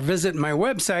 or visit my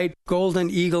website,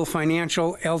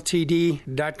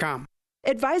 goldeneaglefinancialltd.com.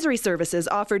 Advisory services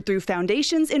offered through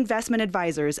Foundations Investment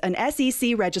Advisors, an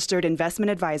SEC-registered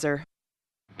investment advisor.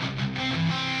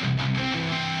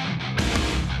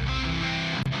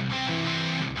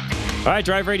 All right,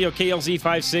 Drive Radio, KLZ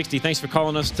 560. Thanks for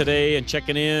calling us today and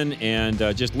checking in and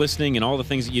just listening and all the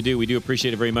things that you do. We do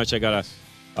appreciate it very much. I got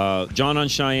John on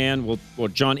Cheyenne.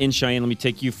 John in Cheyenne. Let me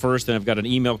take you first, and I've got an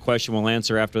email question we'll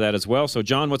answer after that as well. So,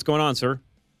 John, what's going on, sir?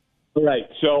 All right.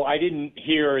 So I didn't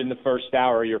hear in the first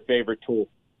hour your favorite tool.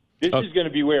 This is going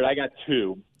to be weird. I got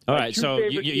two. All right. So,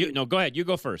 no, go ahead. You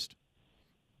go first.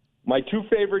 My two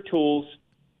favorite tools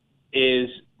is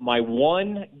my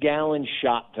 1-gallon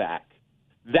shop vac.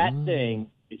 That thing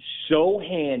is so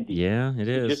handy. Yeah, it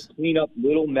is. Just clean up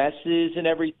little messes and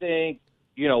everything,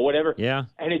 whatever. Yeah.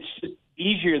 And it's just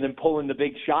easier than pulling the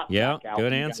big shop vac out. Yeah,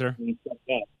 good answer.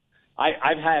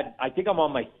 I think I'm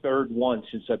on my third one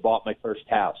since I bought my first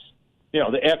house.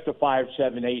 After 5,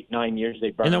 7, 8, 9 years,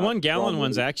 they burn. And the out. 1-gallon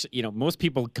ones actually, most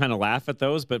people kind of laugh at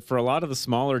those, but for a lot of the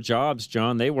smaller jobs,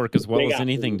 John, they work as well as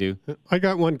anything do. I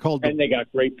got one called. And they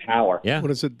got great power. Yeah. What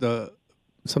is it?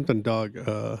 Something dog.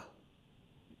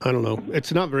 I don't know.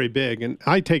 It's not very big, and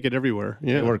I take it everywhere.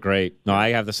 Yeah. They work great. No, I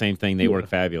have the same thing. They work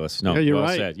fabulous. No, yeah, you're well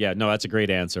right. said. Yeah, no, that's a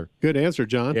great answer. Good answer,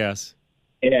 John. Yes.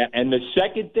 Yeah, and the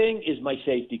second thing is my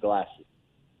safety glasses.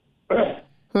 Huh.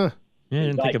 Yeah, I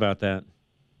didn't think about that.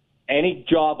 Any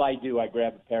job I do, I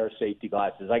grab a pair of safety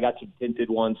glasses. I got some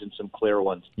tinted ones and some clear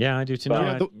ones. Yeah, I do too.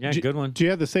 Yeah, good one. Do you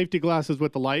have the safety glasses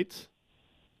with the lights?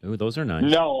 Ooh, those are nice.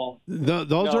 No.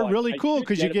 Those are really cool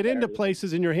because you get into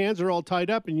places and your hands are all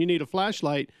tied up and you need a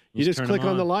flashlight. You just click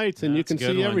on the lights and you can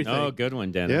see everything. Oh, good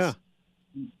one, Dennis. Yeah.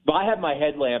 But I have my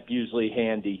headlamp usually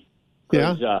handy.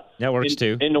 Yeah. That works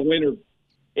too. In the winter,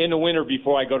 in the winter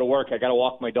before I go to work, I got to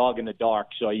walk my dog in the dark,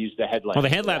 so I use the headlamp. Well, the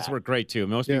headlamps work great, too.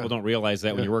 Most people don't realize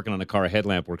that when you're working on a car, a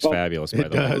headlamp works fabulous, by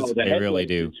the way. Oh, They really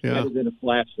do. It's better than a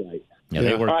flashlight. Yeah,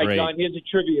 they work All right, great. John, here's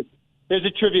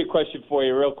a trivia question for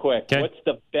you real quick. Okay. What's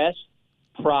the best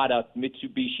product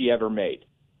Mitsubishi ever made?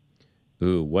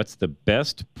 Ooh, what's the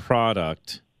best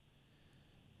product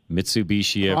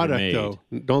Mitsubishi ever made? Though.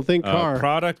 Don't think car.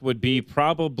 Product would be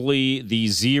probably the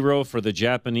Zero for the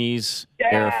Japanese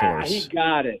Air Force. He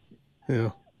got it.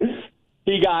 Yeah.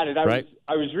 He got it. Right.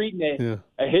 I was reading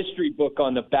a history book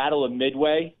on the Battle of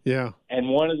Midway. Yeah. And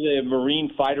one of the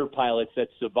Marine fighter pilots that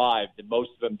survived, and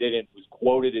most of them didn't, was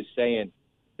quoted as saying,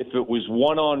 if it was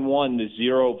one-on-one, the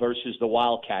Zero versus the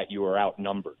Wildcat, you were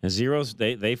outnumbered. The Zeros,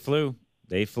 they flew.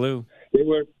 They flew. They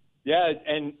were,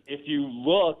 and if you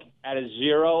look at a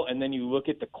Zero and then you look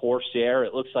at the Corsair,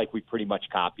 it looks like we pretty much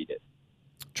copied it.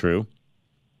 True.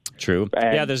 And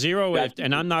yeah, the Zero,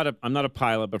 and I'm not a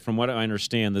pilot, but from what I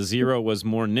understand, the Zero was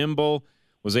more nimble,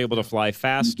 was able to fly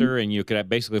faster, and you could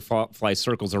basically fly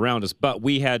circles around us. But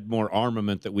we had more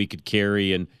armament that we could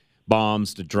carry and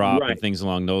bombs to drop and things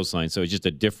along those lines. So it's just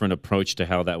a different approach to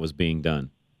how that was being done.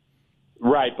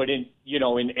 Right, but in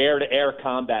air-to-air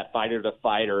combat,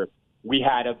 fighter-to-fighter, we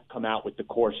had to come out with the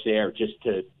Corsair just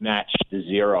to match the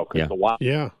Zero.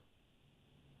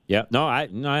 Yeah. No,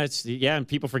 and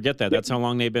people forget that. That's how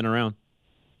long they've been around.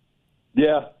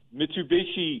 Yeah,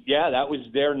 Mitsubishi, that was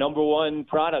their number one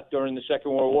product during the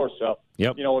Second World War. So,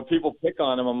 when people pick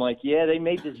on them, I'm like, they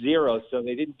made the Zero, so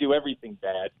they didn't do everything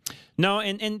bad. No,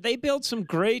 and they built some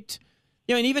great,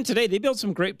 and even today, they build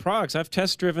some great products. I've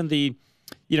test-driven the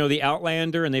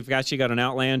Outlander, and they've actually got an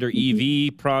Outlander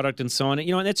EV product and so on.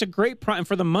 And it's a great product. And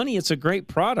for the money, it's a great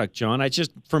product, John.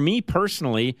 For me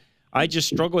personally, I just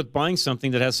struggle with buying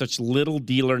something that has such little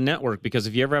dealer network, because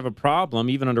if you ever have a problem,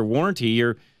 even under warranty,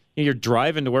 you're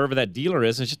driving to wherever that dealer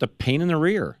is, and it's just a pain in the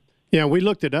rear. Yeah, we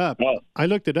looked it up. I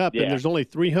looked it up, and there's only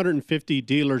 350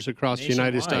 dealers across the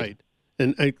United States.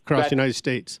 And across the United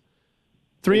States.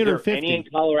 350. Any in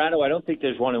Colorado? I don't think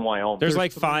there's one in Wyoming. There's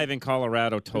like 5 in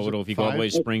Colorado total. If you go all the way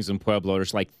to Springs and Pueblo,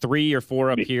 there's like 3 or 4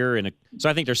 up here, so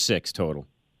I think there's 6 total.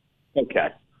 Okay.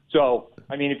 So,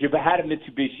 if you had a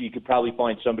Mitsubishi, you could probably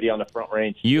find somebody on the Front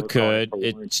Range. You could.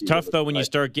 It's tough, though, when you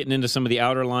start getting into some of the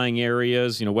outer lying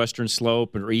areas, Western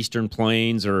Slope or Eastern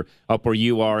Plains or up where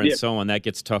you are and so on. That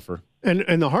gets tougher.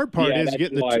 And the hard part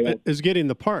is getting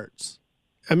the parts.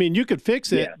 You could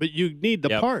fix it, but you need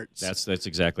the parts. That's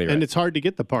exactly right. And it's hard to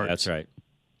get the parts. That's right.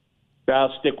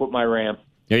 I'll stick with my Ram.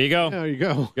 There you go. There you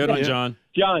go. Good one, John.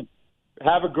 John,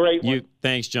 have a great one.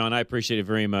 Thanks, John. I appreciate it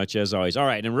very much, as always. All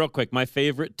right, and real quick, my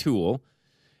favorite tool,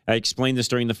 I explained this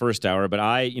during the first hour, but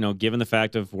given the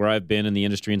fact of where I've been in the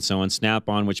industry and so on,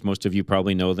 Snap-on, which most of you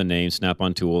probably know the name,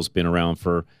 Snap-on Tools, been around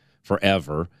for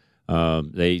forever.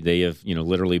 They have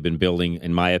literally been building,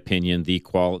 in my opinion,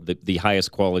 the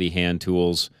highest quality hand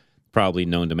tools probably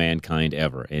known to mankind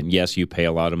ever. And yes, you pay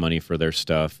a lot of money for their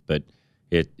stuff, but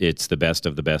it's the best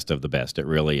of the best of the best. It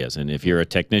really is. And if you're a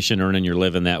technician earning your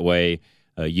living that way,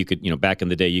 you could, back in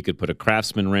the day, you could put a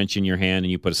Craftsman wrench in your hand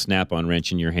and you put a Snap-on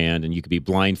wrench in your hand, and you could be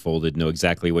blindfolded, know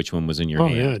exactly which one was in your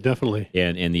hand. Oh yeah, definitely.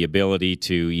 And the ability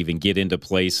to even get into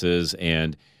places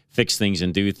and fix things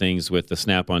and do things with the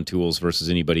Snap-on tools versus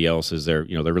anybody else's, there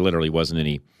literally wasn't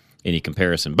any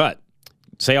comparison. But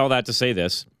say all that to say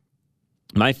this,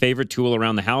 my favorite tool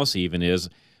around the house even is,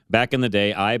 back in the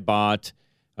day, I bought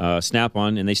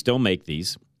Snap-on, and they still make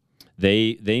these.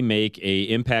 They make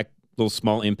a little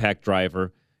small impact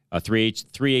driver, a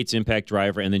 3/8 impact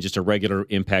driver, and then just a regular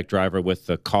impact driver with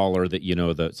the collar that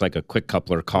it's like a quick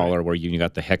coupler collar where you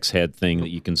got the hex head thing that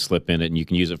you can slip in it, and you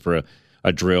can use it for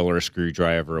a drill or a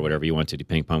screwdriver or whatever you want to,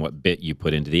 depending upon what bit you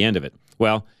put into the end of it.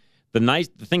 Well, the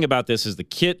thing about this is the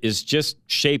kit is just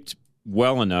shaped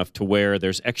well enough to where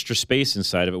there's extra space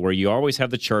inside of it, where you always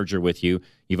have the charger with you.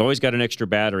 You've always got an extra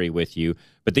battery with you,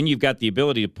 but then you've got the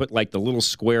ability to put like the little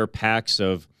square packs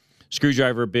of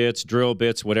screwdriver bits, drill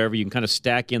bits, whatever. You can kind of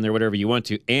stack in there whatever you want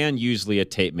to, and usually a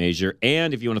tape measure.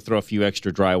 And if you want to throw a few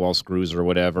extra drywall screws or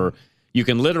whatever, you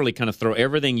can literally kind of throw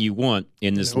everything you want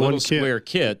in this little square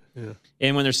kit. Yeah.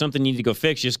 And when there's something you need to go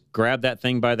fix, just grab that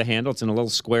thing by the handle. It's in a little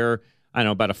square,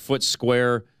 about a foot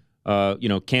square,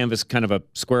 canvas, kind of a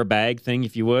square bag thing,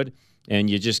 if you would. And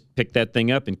you just pick that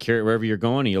thing up and carry it wherever you're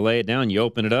going, and you lay it down, you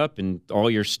open it up, and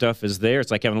all your stuff is there.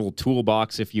 It's like having a little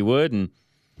toolbox, if you would, and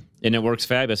it works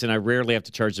fabulous. And I rarely have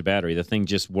to charge the battery. The thing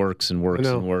just works and works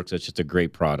and works. It's just a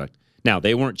great product. Now,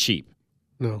 they weren't cheap.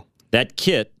 No. That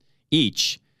kit,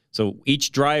 each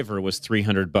driver was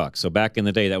 $300. So back in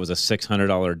the day, that was a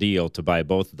 $600 deal to buy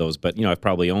both of those. But, I've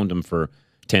probably owned them for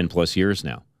 10 plus years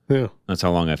now. Yeah. That's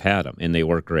how long I've had them, and they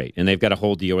work great. And they've got a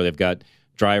whole deal where they've got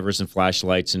drivers and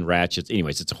flashlights and ratchets.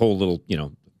 Anyways, it's a whole little,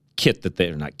 kit that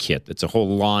they're not kit. It's a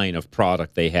whole line of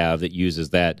product they have that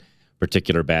uses that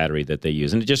particular battery that they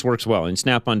use, and it just works well. And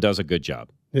Snap-on does a good job.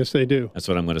 Yes, they do. That's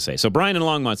what I'm going to say. So Brian in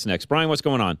Longmont's next. Brian, what's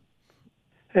going on?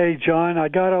 Hey, John, I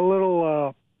got a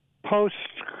little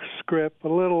postscript, a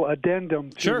little addendum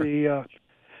to the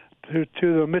to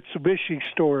the Mitsubishi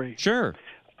story. Sure.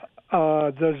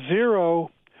 The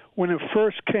Zero, when it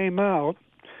first came out,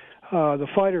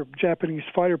 the Japanese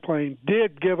fighter plane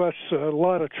did give us a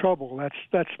lot of trouble.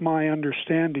 That's my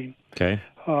understanding. Okay.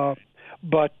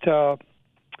 But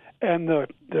and the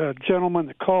gentleman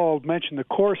that called mentioned the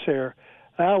Corsair.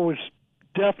 That was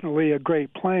definitely a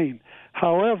great plane.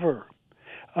 However,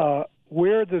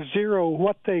 where the Zero,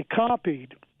 what they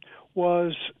copied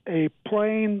was a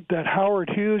plane that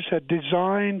Howard Hughes had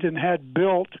designed and had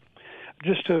built.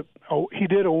 He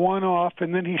did a one-off,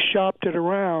 and then he shopped it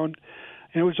around.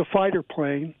 And it was a fighter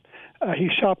plane. He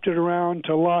shopped it around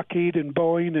to Lockheed and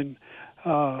Boeing and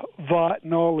Vought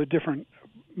and all the different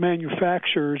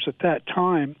manufacturers at that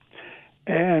time.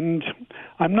 And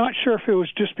I'm not sure if it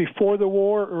was just before the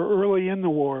war or early in the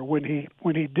war when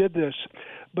he did this,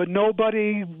 but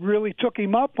nobody really took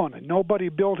him up on it. Nobody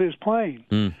built his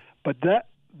plane. But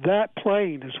that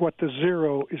plane is what the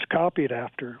Zero is copied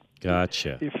after.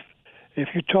 Gotcha. If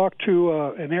you talk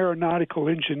to an aeronautical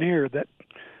engineer, that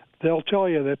they'll tell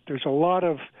you that there's a lot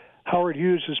of Howard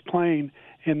Hughes' plane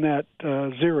in that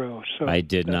Zero. So I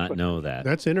did not know that.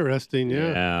 That's interesting,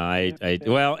 yeah.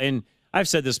 Well, and I've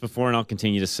said this before, and I'll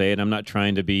continue to say it. I'm not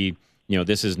trying to be,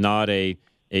 this is not a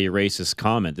racist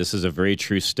comment. This is a very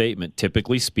true statement.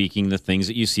 Typically speaking, the things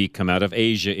that you see come out of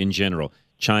Asia in general,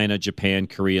 China, Japan,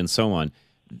 Korea, and so on.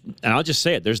 And I'll just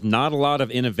say it, there's not a lot of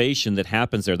innovation that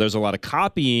happens there. There's a lot of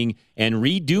copying and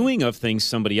redoing of things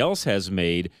somebody else has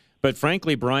made. But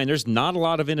frankly, Brian, there's not a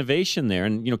lot of innovation there.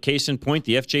 And, case in point,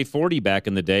 the FJ40 back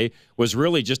in the day was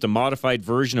really just a modified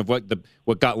version of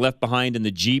what got left behind in the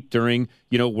Jeep during,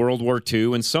 World War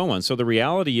II and so on. So the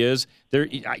reality is,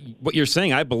 what you're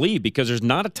saying, I believe, because there's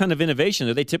not a ton of innovation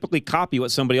there. They typically copy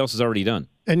what somebody else has already done.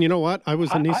 And you know what? I was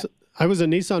a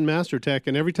Nissan Master Tech,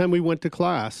 and every time we went to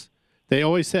class, they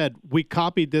always said, we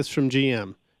copied this from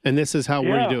GM, and this is how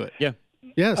we do it. Yeah.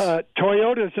 Yes.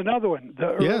 Toyota's another one. The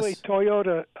early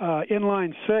Toyota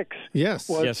Inline 6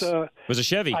 was a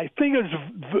Chevy. I think it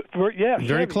was very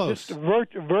Chevy, close. Just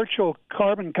a virtual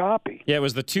carbon copy. Yeah, it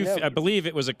was I believe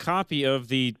it was a copy of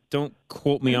the, don't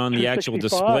quote me on the actual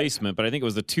displacement, but I think it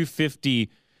was the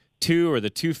 252 or the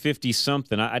 250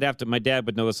 something. I'd have to, my dad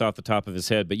would know this off the top of his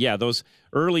head, but yeah, those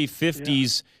early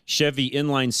 50s Chevy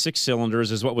inline 6 cylinders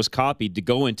is what was copied to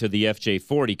go into the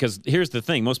FJ40. Because here's the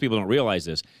thing, most people don't realize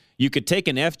this. You could take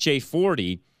an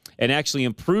FJ40 and actually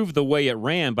improve the way it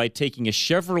ran by taking a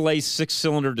Chevrolet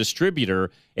 6-cylinder distributor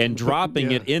and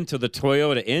dropping it into the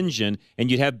Toyota engine,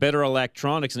 and you'd have better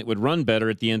electronics, and it would run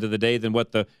better at the end of the day than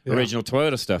what the original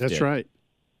Toyota stuff did. That's right.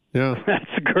 Yeah.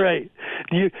 That's great.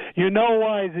 You know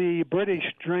why the British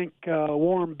drink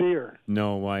warm beer?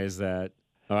 No, why is that?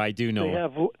 Oh, I do know.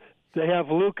 They have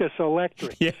Lucas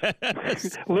Electric. Yes. I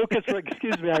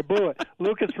blew it.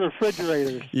 Lucas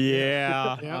Refrigerators.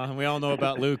 Yeah. We all know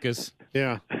about Lucas.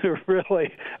 Yeah.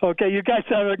 Really? Okay, you guys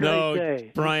have a great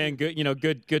day. Brian,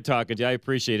 good talking to you. I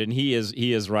appreciate it, and he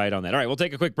is right on that. All right, we'll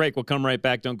take a quick break. We'll come right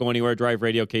back. Don't go anywhere. Drive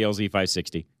Radio KLZ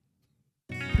 560.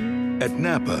 At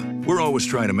Napa, we're always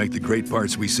trying to make the great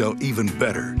parts we sell even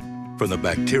better. From the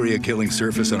bacteria-killing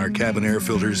surface on our cabin air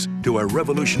filters to our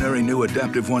revolutionary new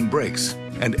Adaptive One brakes.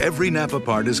 And every Napa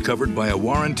part is covered by a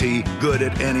warranty good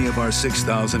at any of our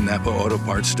 6,000 Napa Auto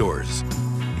Parts stores.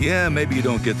 Yeah, maybe you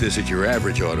don't get this at your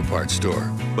average auto parts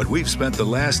store, but we've spent the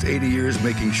last 80 years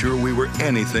making sure we were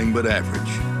anything but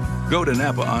average. Go to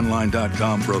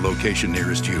NapaOnline.com for a location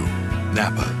nearest you.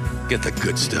 Napa, get the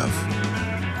good stuff.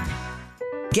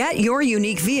 Get your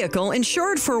unique vehicle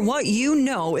insured for what you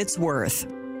know it's worth.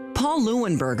 Paul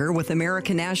Leuenberger with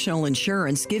American National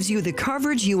Insurance gives you the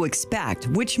coverage you expect,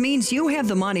 which means you have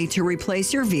the money to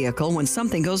replace your vehicle when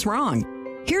something goes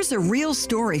wrong. Here's a real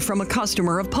story from a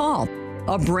customer of Paul.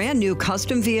 A brand new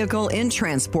custom vehicle in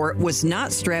transport was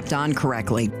not strapped on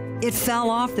correctly. It fell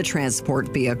off the transport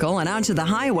vehicle and onto the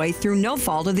highway through no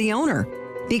fault of the owner.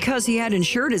 Because he had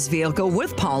insured his vehicle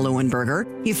with Paul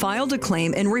Leuenberger, he filed a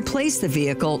claim and replaced the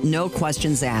vehicle, no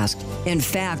questions asked. In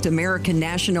fact, American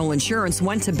National Insurance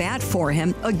went to bat for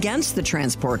him against the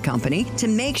transport company to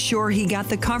make sure he got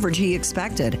the coverage he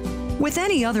expected. With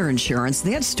any other insurance,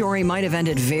 that story might have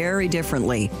ended very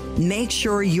differently. Make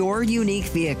sure your unique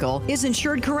vehicle is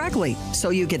insured correctly so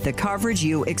you get the coverage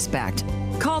you expect.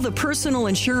 Call the personal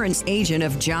insurance agent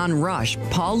of John Rush,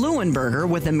 Paul Leuenberger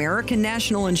with American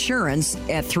National Insurance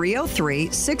at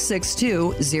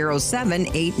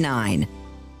 303-662-0789.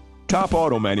 Top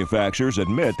auto manufacturers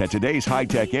admit that today's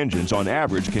high-tech engines on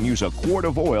average can use a quart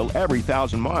of oil every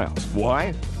 1,000 miles.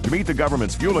 Why? To meet the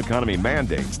government's fuel economy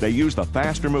mandates, they use the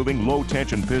faster-moving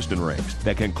low-tension piston rings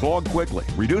that can clog quickly,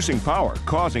 reducing power,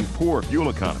 causing poor fuel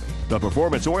economy. The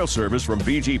Performance Oil Service from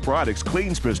BG Products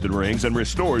cleans piston rings and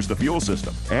restores the fuel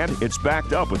system. And it's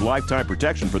backed up with lifetime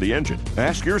protection for the engine.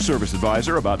 Ask your service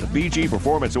advisor about the BG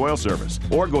Performance Oil Service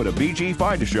or go to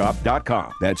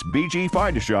bgfindashop.com. That's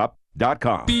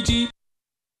bgfindashop.com. BG.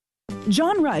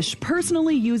 John Rush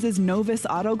personally uses Novus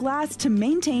Auto Glass to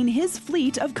maintain his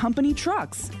fleet of company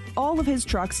trucks. All of his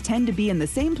trucks tend to be in the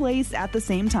same place at the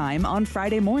same time on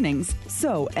Friday mornings.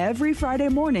 So every Friday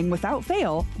morning, without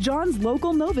fail, John's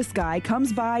local Novus guy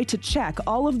comes by to check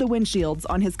all of the windshields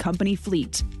on his company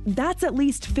fleet. That's at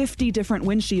least 50 different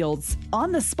windshields.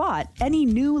 On the spot, any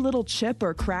new little chip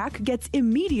or crack gets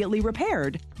immediately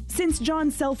repaired. Since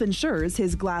John self-insures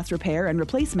his glass repair and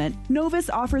replacement, Novus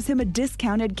offers him a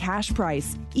discounted cash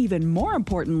price. Even more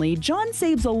importantly, John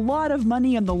saves a lot of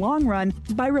money in the long run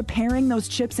by repairing those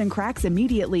chips and cracks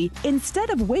immediately instead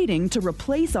of waiting to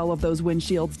replace all of those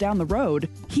windshields down the road.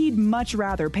 He'd much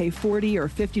rather pay $40 or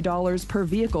 $50 per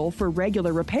vehicle for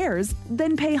regular repairs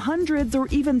than pay hundreds or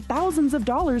even thousands of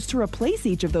dollars to replace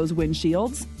each of those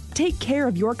windshields. Take care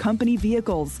of your company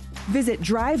vehicles. Visit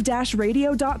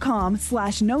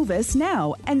drive-radio.com/Novus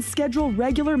now and schedule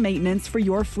regular maintenance for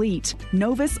your fleet.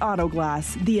 Novus Auto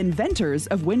Glass, the inventors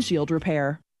of windshield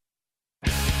repair.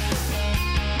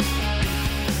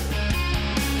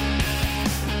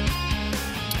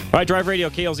 All right, Drive Radio,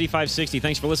 KLZ 560.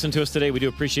 Thanks for listening to us today. We do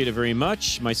appreciate it very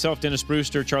much. Myself, Dennis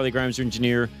Brewster, Charlie Grimes, your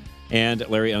engineer, and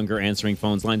Larry Unger answering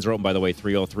phones. Lines are open, by the way,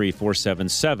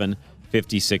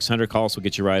 303-477-5600. Calls will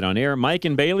get you right on air. Mike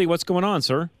and Bailey, what's going on,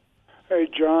 sir? Hey,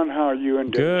 John, how are you?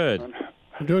 And good.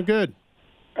 I'm doing good.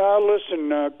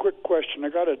 Listen, quick question. I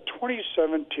got a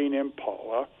 2017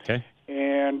 Impala. Okay.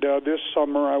 And this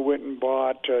summer I went and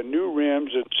bought new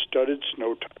rims and studded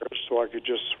snow tires so I could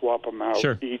just swap them out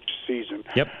each season.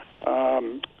 Yep.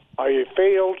 I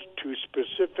failed to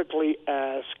specifically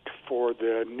ask for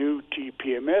the new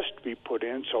TPMS to be put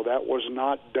in, so that was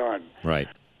not done. Right.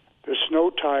 The snow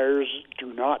tires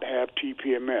do not have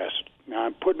TPMS. Now,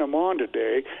 I'm putting them on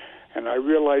today, and I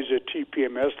realize the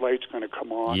TPMS light's going to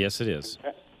come on. Yes, it is.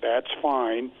 That's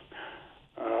fine.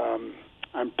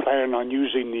 I'm planning on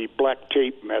using the black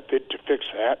tape method to fix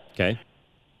that. Okay.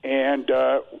 And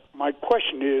my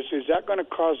question is that going to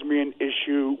cause me an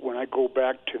issue when I go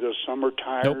back to the summer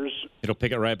tires? Nope. It'll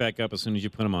pick it right back up as soon as you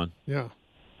put them on. Yeah.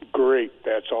 Great.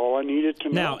 That's all I needed to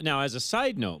know. Now, as a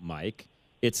side note, Mike,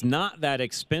 it's not that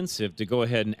expensive to go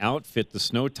ahead and outfit the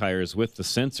snow tires with the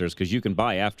sensors because you can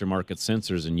buy aftermarket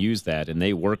sensors and use that, and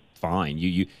they work fine.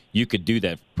 You could do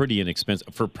that pretty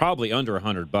inexpensive. For probably under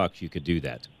 $100, you could do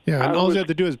that. Yeah, and all you have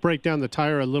to do is break down the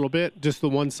tire a little bit, just the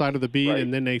one side of the bead,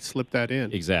 and then they slip that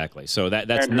in. Exactly. So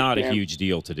that's not a huge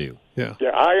deal to do. Yeah. Yeah,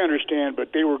 I understand,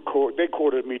 but they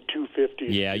quoted me $250.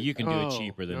 Yeah, you can do it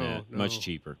cheaper than that. Much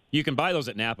cheaper. You can buy those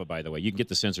at Napa, by the way. You can get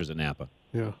the sensors at Napa.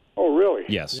 Yeah. Oh, really?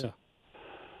 Yes. Yeah.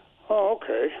 Oh,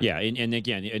 okay. Yeah, and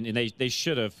again, and they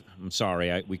should have. I'm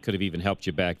sorry, we could have even helped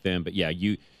you back then, but yeah,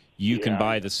 you can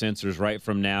buy the sensors right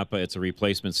from Napa. It's a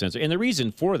replacement sensor, and the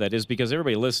reason for that is because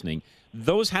everybody listening,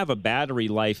 those have a battery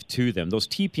life to them. Those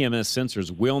TPMS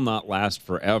sensors will not last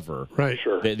forever. Right.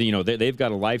 Sure. They've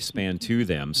got a lifespan to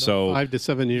them. So 5 to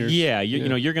 7 years. Yeah,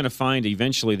 you're going to find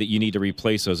eventually that you need to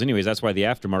replace those. Anyways, that's why the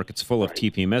aftermarket's full of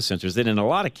TPMS sensors that, in a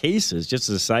lot of cases, just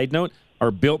as a side note,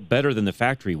 are built better than the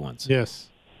factory ones. Yes.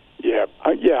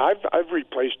 Yeah, I've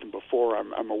replaced them before.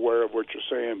 I'm aware of what you're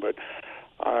saying, but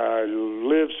I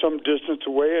live some distance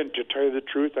away, and to tell you the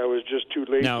truth, I was just too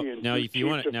lazy. Now, if you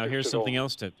want it, here's something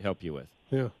else to help you with.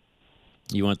 Yeah.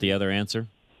 You want the other answer?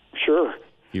 Sure.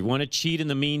 If you want to cheat in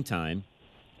the meantime,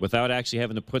 without actually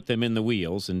having to put them in the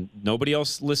wheels, and nobody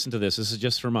else listen to this. This is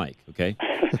just for Mike. Okay.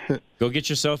 Go get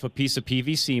yourself a piece of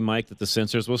PVC, Mike, that the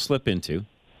sensors will slip into.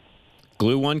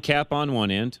 Glue one cap on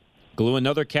one end. Glue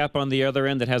another cap on the other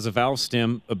end that has a valve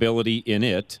stem ability in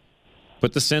it.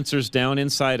 Put the sensors down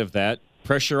inside of that.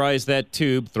 Pressurize that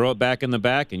tube. Throw it back in the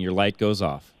back, and your light goes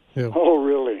off. Yeah. Oh,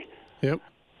 really? Yep.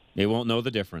 They won't know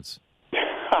the difference.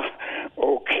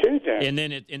 Okay, then.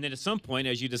 And then at some point,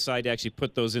 as you decide to actually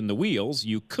put those in the wheels,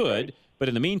 you could. Right. But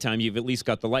in the meantime, you've at least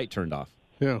got the light turned off.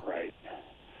 Yeah. Right.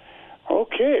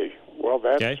 Okay. Well,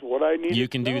 that's what I need. You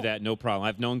can do that, no problem.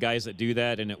 I've known guys that do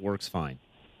that, and it works fine.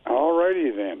 All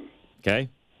righty then. Okay.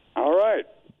 All right.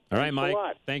 All right, Thanks Mike. a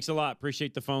lot. Thanks a lot.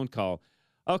 Appreciate the phone call.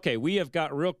 Okay, we have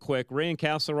got real quick. Ray in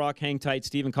Castle Rock, hang tight.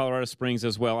 Steve in Colorado Springs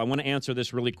as well. I want to answer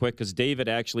this really quick because David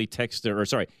actually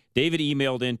David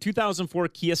emailed in 2004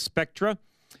 Kia Spectra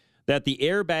that the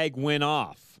airbag went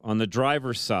off on the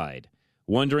driver's side.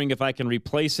 Wondering if I can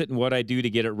replace it and what I do to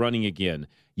get it running again.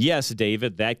 Yes,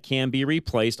 David, that can be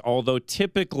replaced, although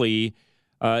typically,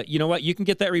 you know what? You can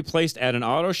get that replaced at an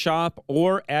auto shop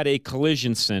or at a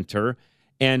collision center.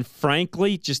 And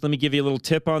frankly, just let me give you a little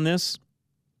tip on this.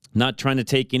 Not trying to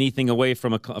take anything away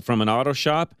from an auto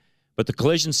shop, but the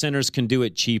collision centers can do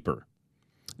it cheaper.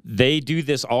 They do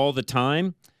this all the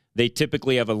time. They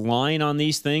typically have a line on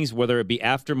these things, whether it be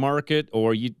aftermarket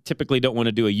or you typically don't want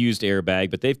to do a used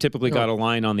airbag, but they've typically got a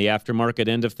line on the aftermarket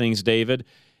end of things, David.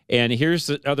 And here's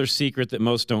the other secret that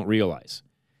most don't realize.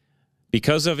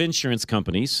 Because of insurance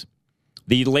companies,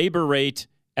 the labor rate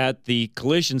at the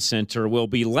collision center will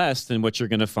be less than what you're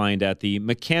going to find at the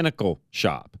mechanical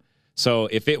shop. So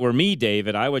if it were me,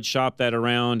 David, I would shop that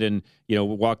around and,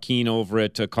 Joaquin over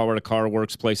at Colorado Car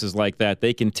Works, places like that.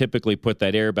 They can typically put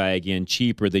that airbag in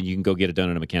cheaper than you can go get it done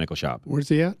in a mechanical shop. Where's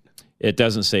he at? It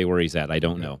doesn't say where he's at. I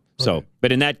don't know. So,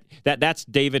 but in that's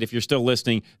David, if you're still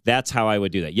listening, that's how I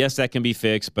would do that. Yes, that can be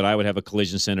fixed, but I would have a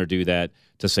collision center do that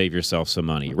to save yourself some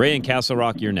money. Ray in Castle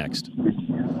Rock, you're next.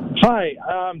 Hi.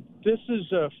 This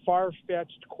is a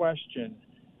far-fetched question,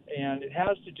 and it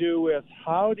has to do with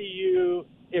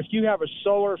if you have a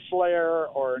solar flare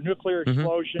or a nuclear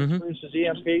explosion produces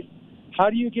EMP, how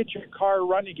do you get your car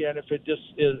running again if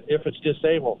it's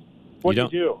disabled? What do you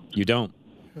do? You don't.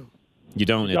 You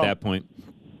don't at that point.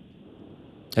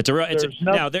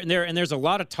 There's a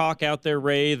lot of talk out there,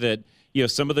 Ray, that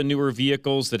some of the newer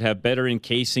vehicles that have better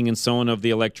encasing and so on of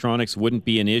the electronics wouldn't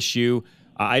be an issue.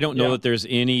 I don't know that there's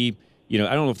any. I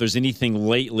don't know if there's anything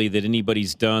lately that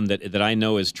anybody's done that I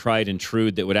know is tried and true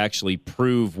that would actually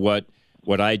prove what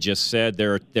I just said.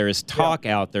 There is talk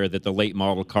out there that the late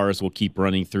model cars will keep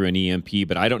running through an EMP,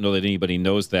 but I don't know that anybody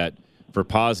knows that for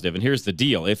positive. And here's the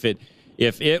deal. If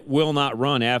it will not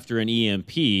run after an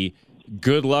EMP,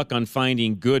 good luck on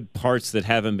finding good parts that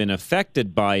haven't been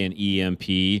affected by an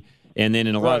EMP. And then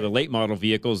in a lot of the late model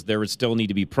vehicles, there would still need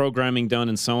to be programming done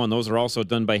and so on. Those are also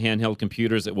done by handheld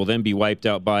computers that will then be wiped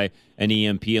out by an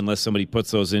EMP unless somebody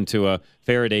puts those into a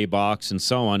Faraday box and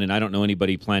so on. And I don't know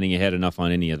anybody planning ahead enough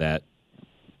on any of that.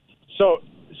 So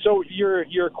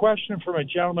your question from a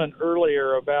gentleman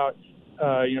earlier about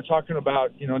talking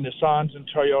about Nissans and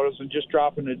Toyotas and just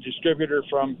dropping a distributor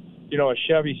from a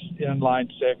Chevy inline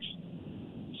six.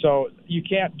 So you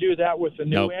can't do that with the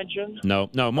new engines? No.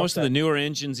 Most of the newer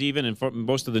engines even, and for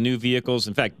most of the new vehicles,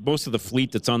 in fact, most of the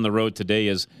fleet that's on the road today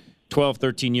is 12,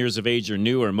 13 years of age or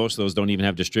newer. Most of those don't even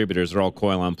have distributors. They're all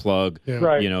coil on plug. Yeah.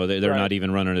 Right. They're not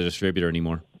even running a distributor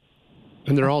anymore.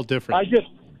 And they're all different.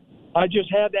 I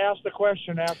just had to ask the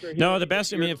question after. No, the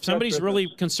best. If somebody's really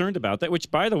concerned about that, which,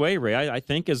 by the way, Ray, I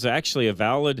think is actually a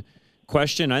valid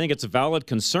question. I think it's a valid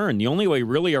concern. The only way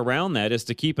really around that is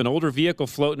to keep an older vehicle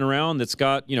floating around that's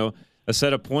got a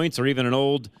set of points, or even an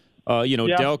old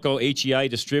Delco HEI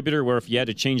distributor, where if you had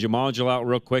to change a module out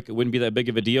real quick, it wouldn't be that big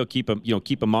of a deal. Keep a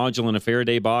module in a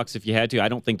Faraday box if you had to. I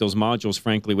don't think those modules,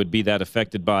 frankly, would be that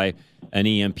affected by an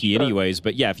EMP anyways.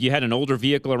 But yeah, if you had an older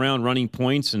vehicle around running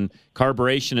points and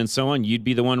carburation and so on, you'd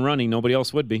be the one running. Nobody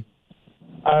else would be.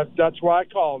 That's why I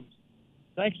called.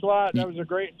 Thanks a lot. That was a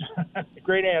great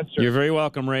answer. You're very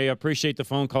welcome, Ray. I appreciate the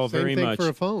phone call very much. Same thing for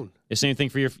a phone. The same thing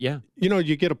for your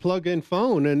You get a plug-in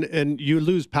phone and you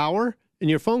lose power and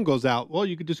your phone goes out. Well,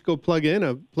 you could just go plug in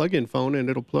a plug-in phone and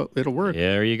it'll work.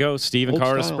 Yeah, there you go. Steve in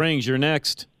Colorado Springs, you're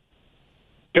next.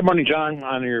 Good morning, John.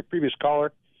 On your previous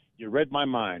caller, you read my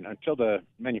mind. Until the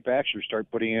manufacturers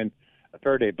start putting in a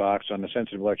Faraday box on the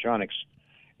sensitive electronics,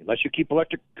 unless you keep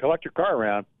collector car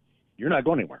around, you're not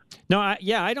going anywhere. No,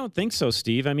 I don't think so,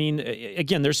 Steve. I mean,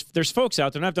 again, there's folks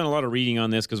out there, and I've done a lot of reading on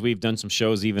this because we've done some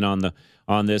shows even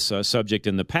on this subject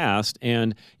in the past.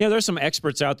 And there's some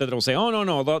experts out there that'll say, "Oh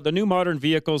no, the new modern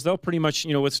vehicles, they'll pretty much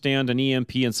withstand an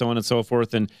EMP and so on and so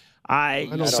forth." And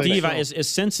Steve, as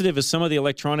sensitive as some of the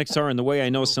electronics are, and the way I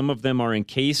know some of them are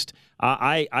encased,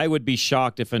 I would be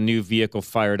shocked if a new vehicle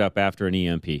fired up after an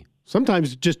EMP.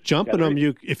 Sometimes just jumping them,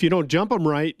 if you don't jump them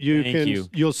right,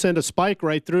 you'll send a spike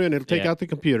right through and it'll take out the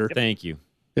computer. Thank you.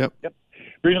 Yep.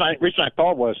 Reason I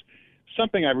called was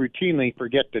something I routinely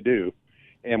forget to do,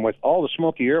 and with all the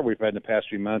smoky air we've had in the past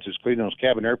few months, is clean those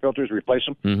cabin air filters, replace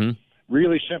them. Mm-hmm.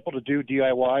 Really simple to do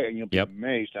DIY, and you'll be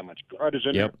amazed how much crud is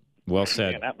in there. Well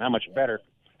said. And how much better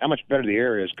the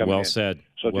air is coming in. Well said.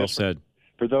 So said.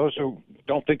 For those who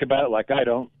don't think about it like I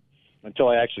don't, until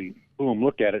I actually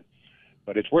look at it.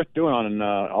 But it's worth doing on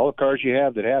all the cars you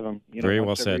have that have them. Very well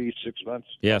once said. Every 6 months.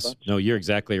 Yes. No, you're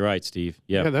exactly right, Steve.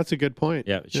 Yeah, that's a good point.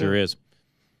 Yeah, it sure is.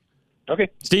 Okay.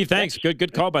 Steve, thanks.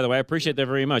 Good call, by the way. I appreciate that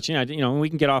very much. We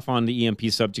can get off on the EMP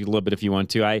subject a little bit if you want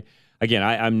to.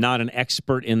 I'm not an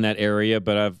expert in that area,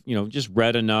 but I've, just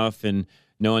read enough and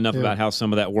know enough about how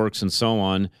some of that works and so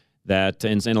on.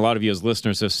 And a lot of you as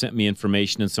listeners have sent me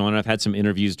information and so on. I've had some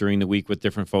interviews during the week with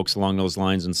different folks along those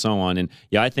lines and so on. And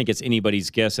I think it's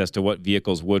anybody's guess as to what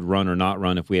vehicles would run or not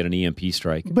run if we had an EMP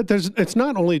strike. But it's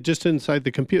not only just inside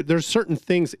the computer. There's certain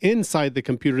things inside the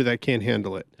computer that can't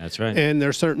handle it. That's right. And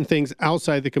there's certain things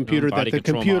outside the computer body that the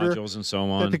control computer modules and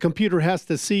so on that the computer has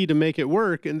to see to make it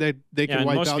work, and they can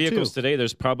wipe out too. Most vehicles today,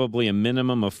 there's probably a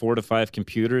minimum of 4 to 5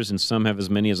 computers, and some have as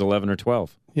many as 11 or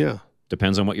 12. Yeah.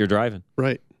 Depends on what you're driving.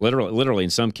 Right. Literally, in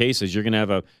some cases, you're going to have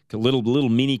a little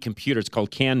mini computer. It's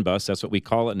called CAN bus. That's what we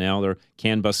call it now. They're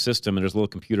CAN bus system, and there's little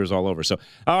computers all over. So,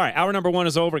 all right, hour number 1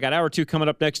 is over. Got hour 2 coming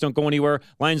up next. Don't go anywhere.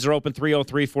 Lines are open,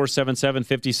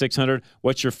 303-477-5600.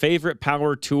 What's your favorite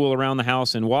power tool around the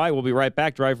house and why? We'll be right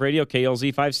back. Drive Radio, KLZ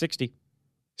 560.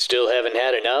 Still haven't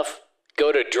had enough?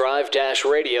 Go to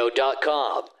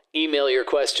drive-radio.com. Email your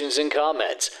questions and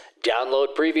comments.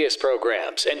 Download previous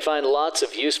programs and find lots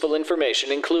of useful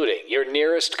information, including your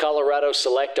nearest Colorado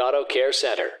Select Auto Care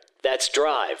Center. That's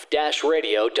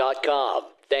drive-radio.com.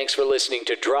 Thanks for listening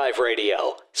to Drive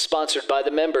Radio, sponsored by the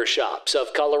member shops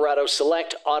of Colorado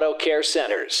Select Auto Care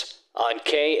Centers on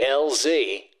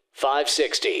KLZ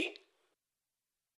 560.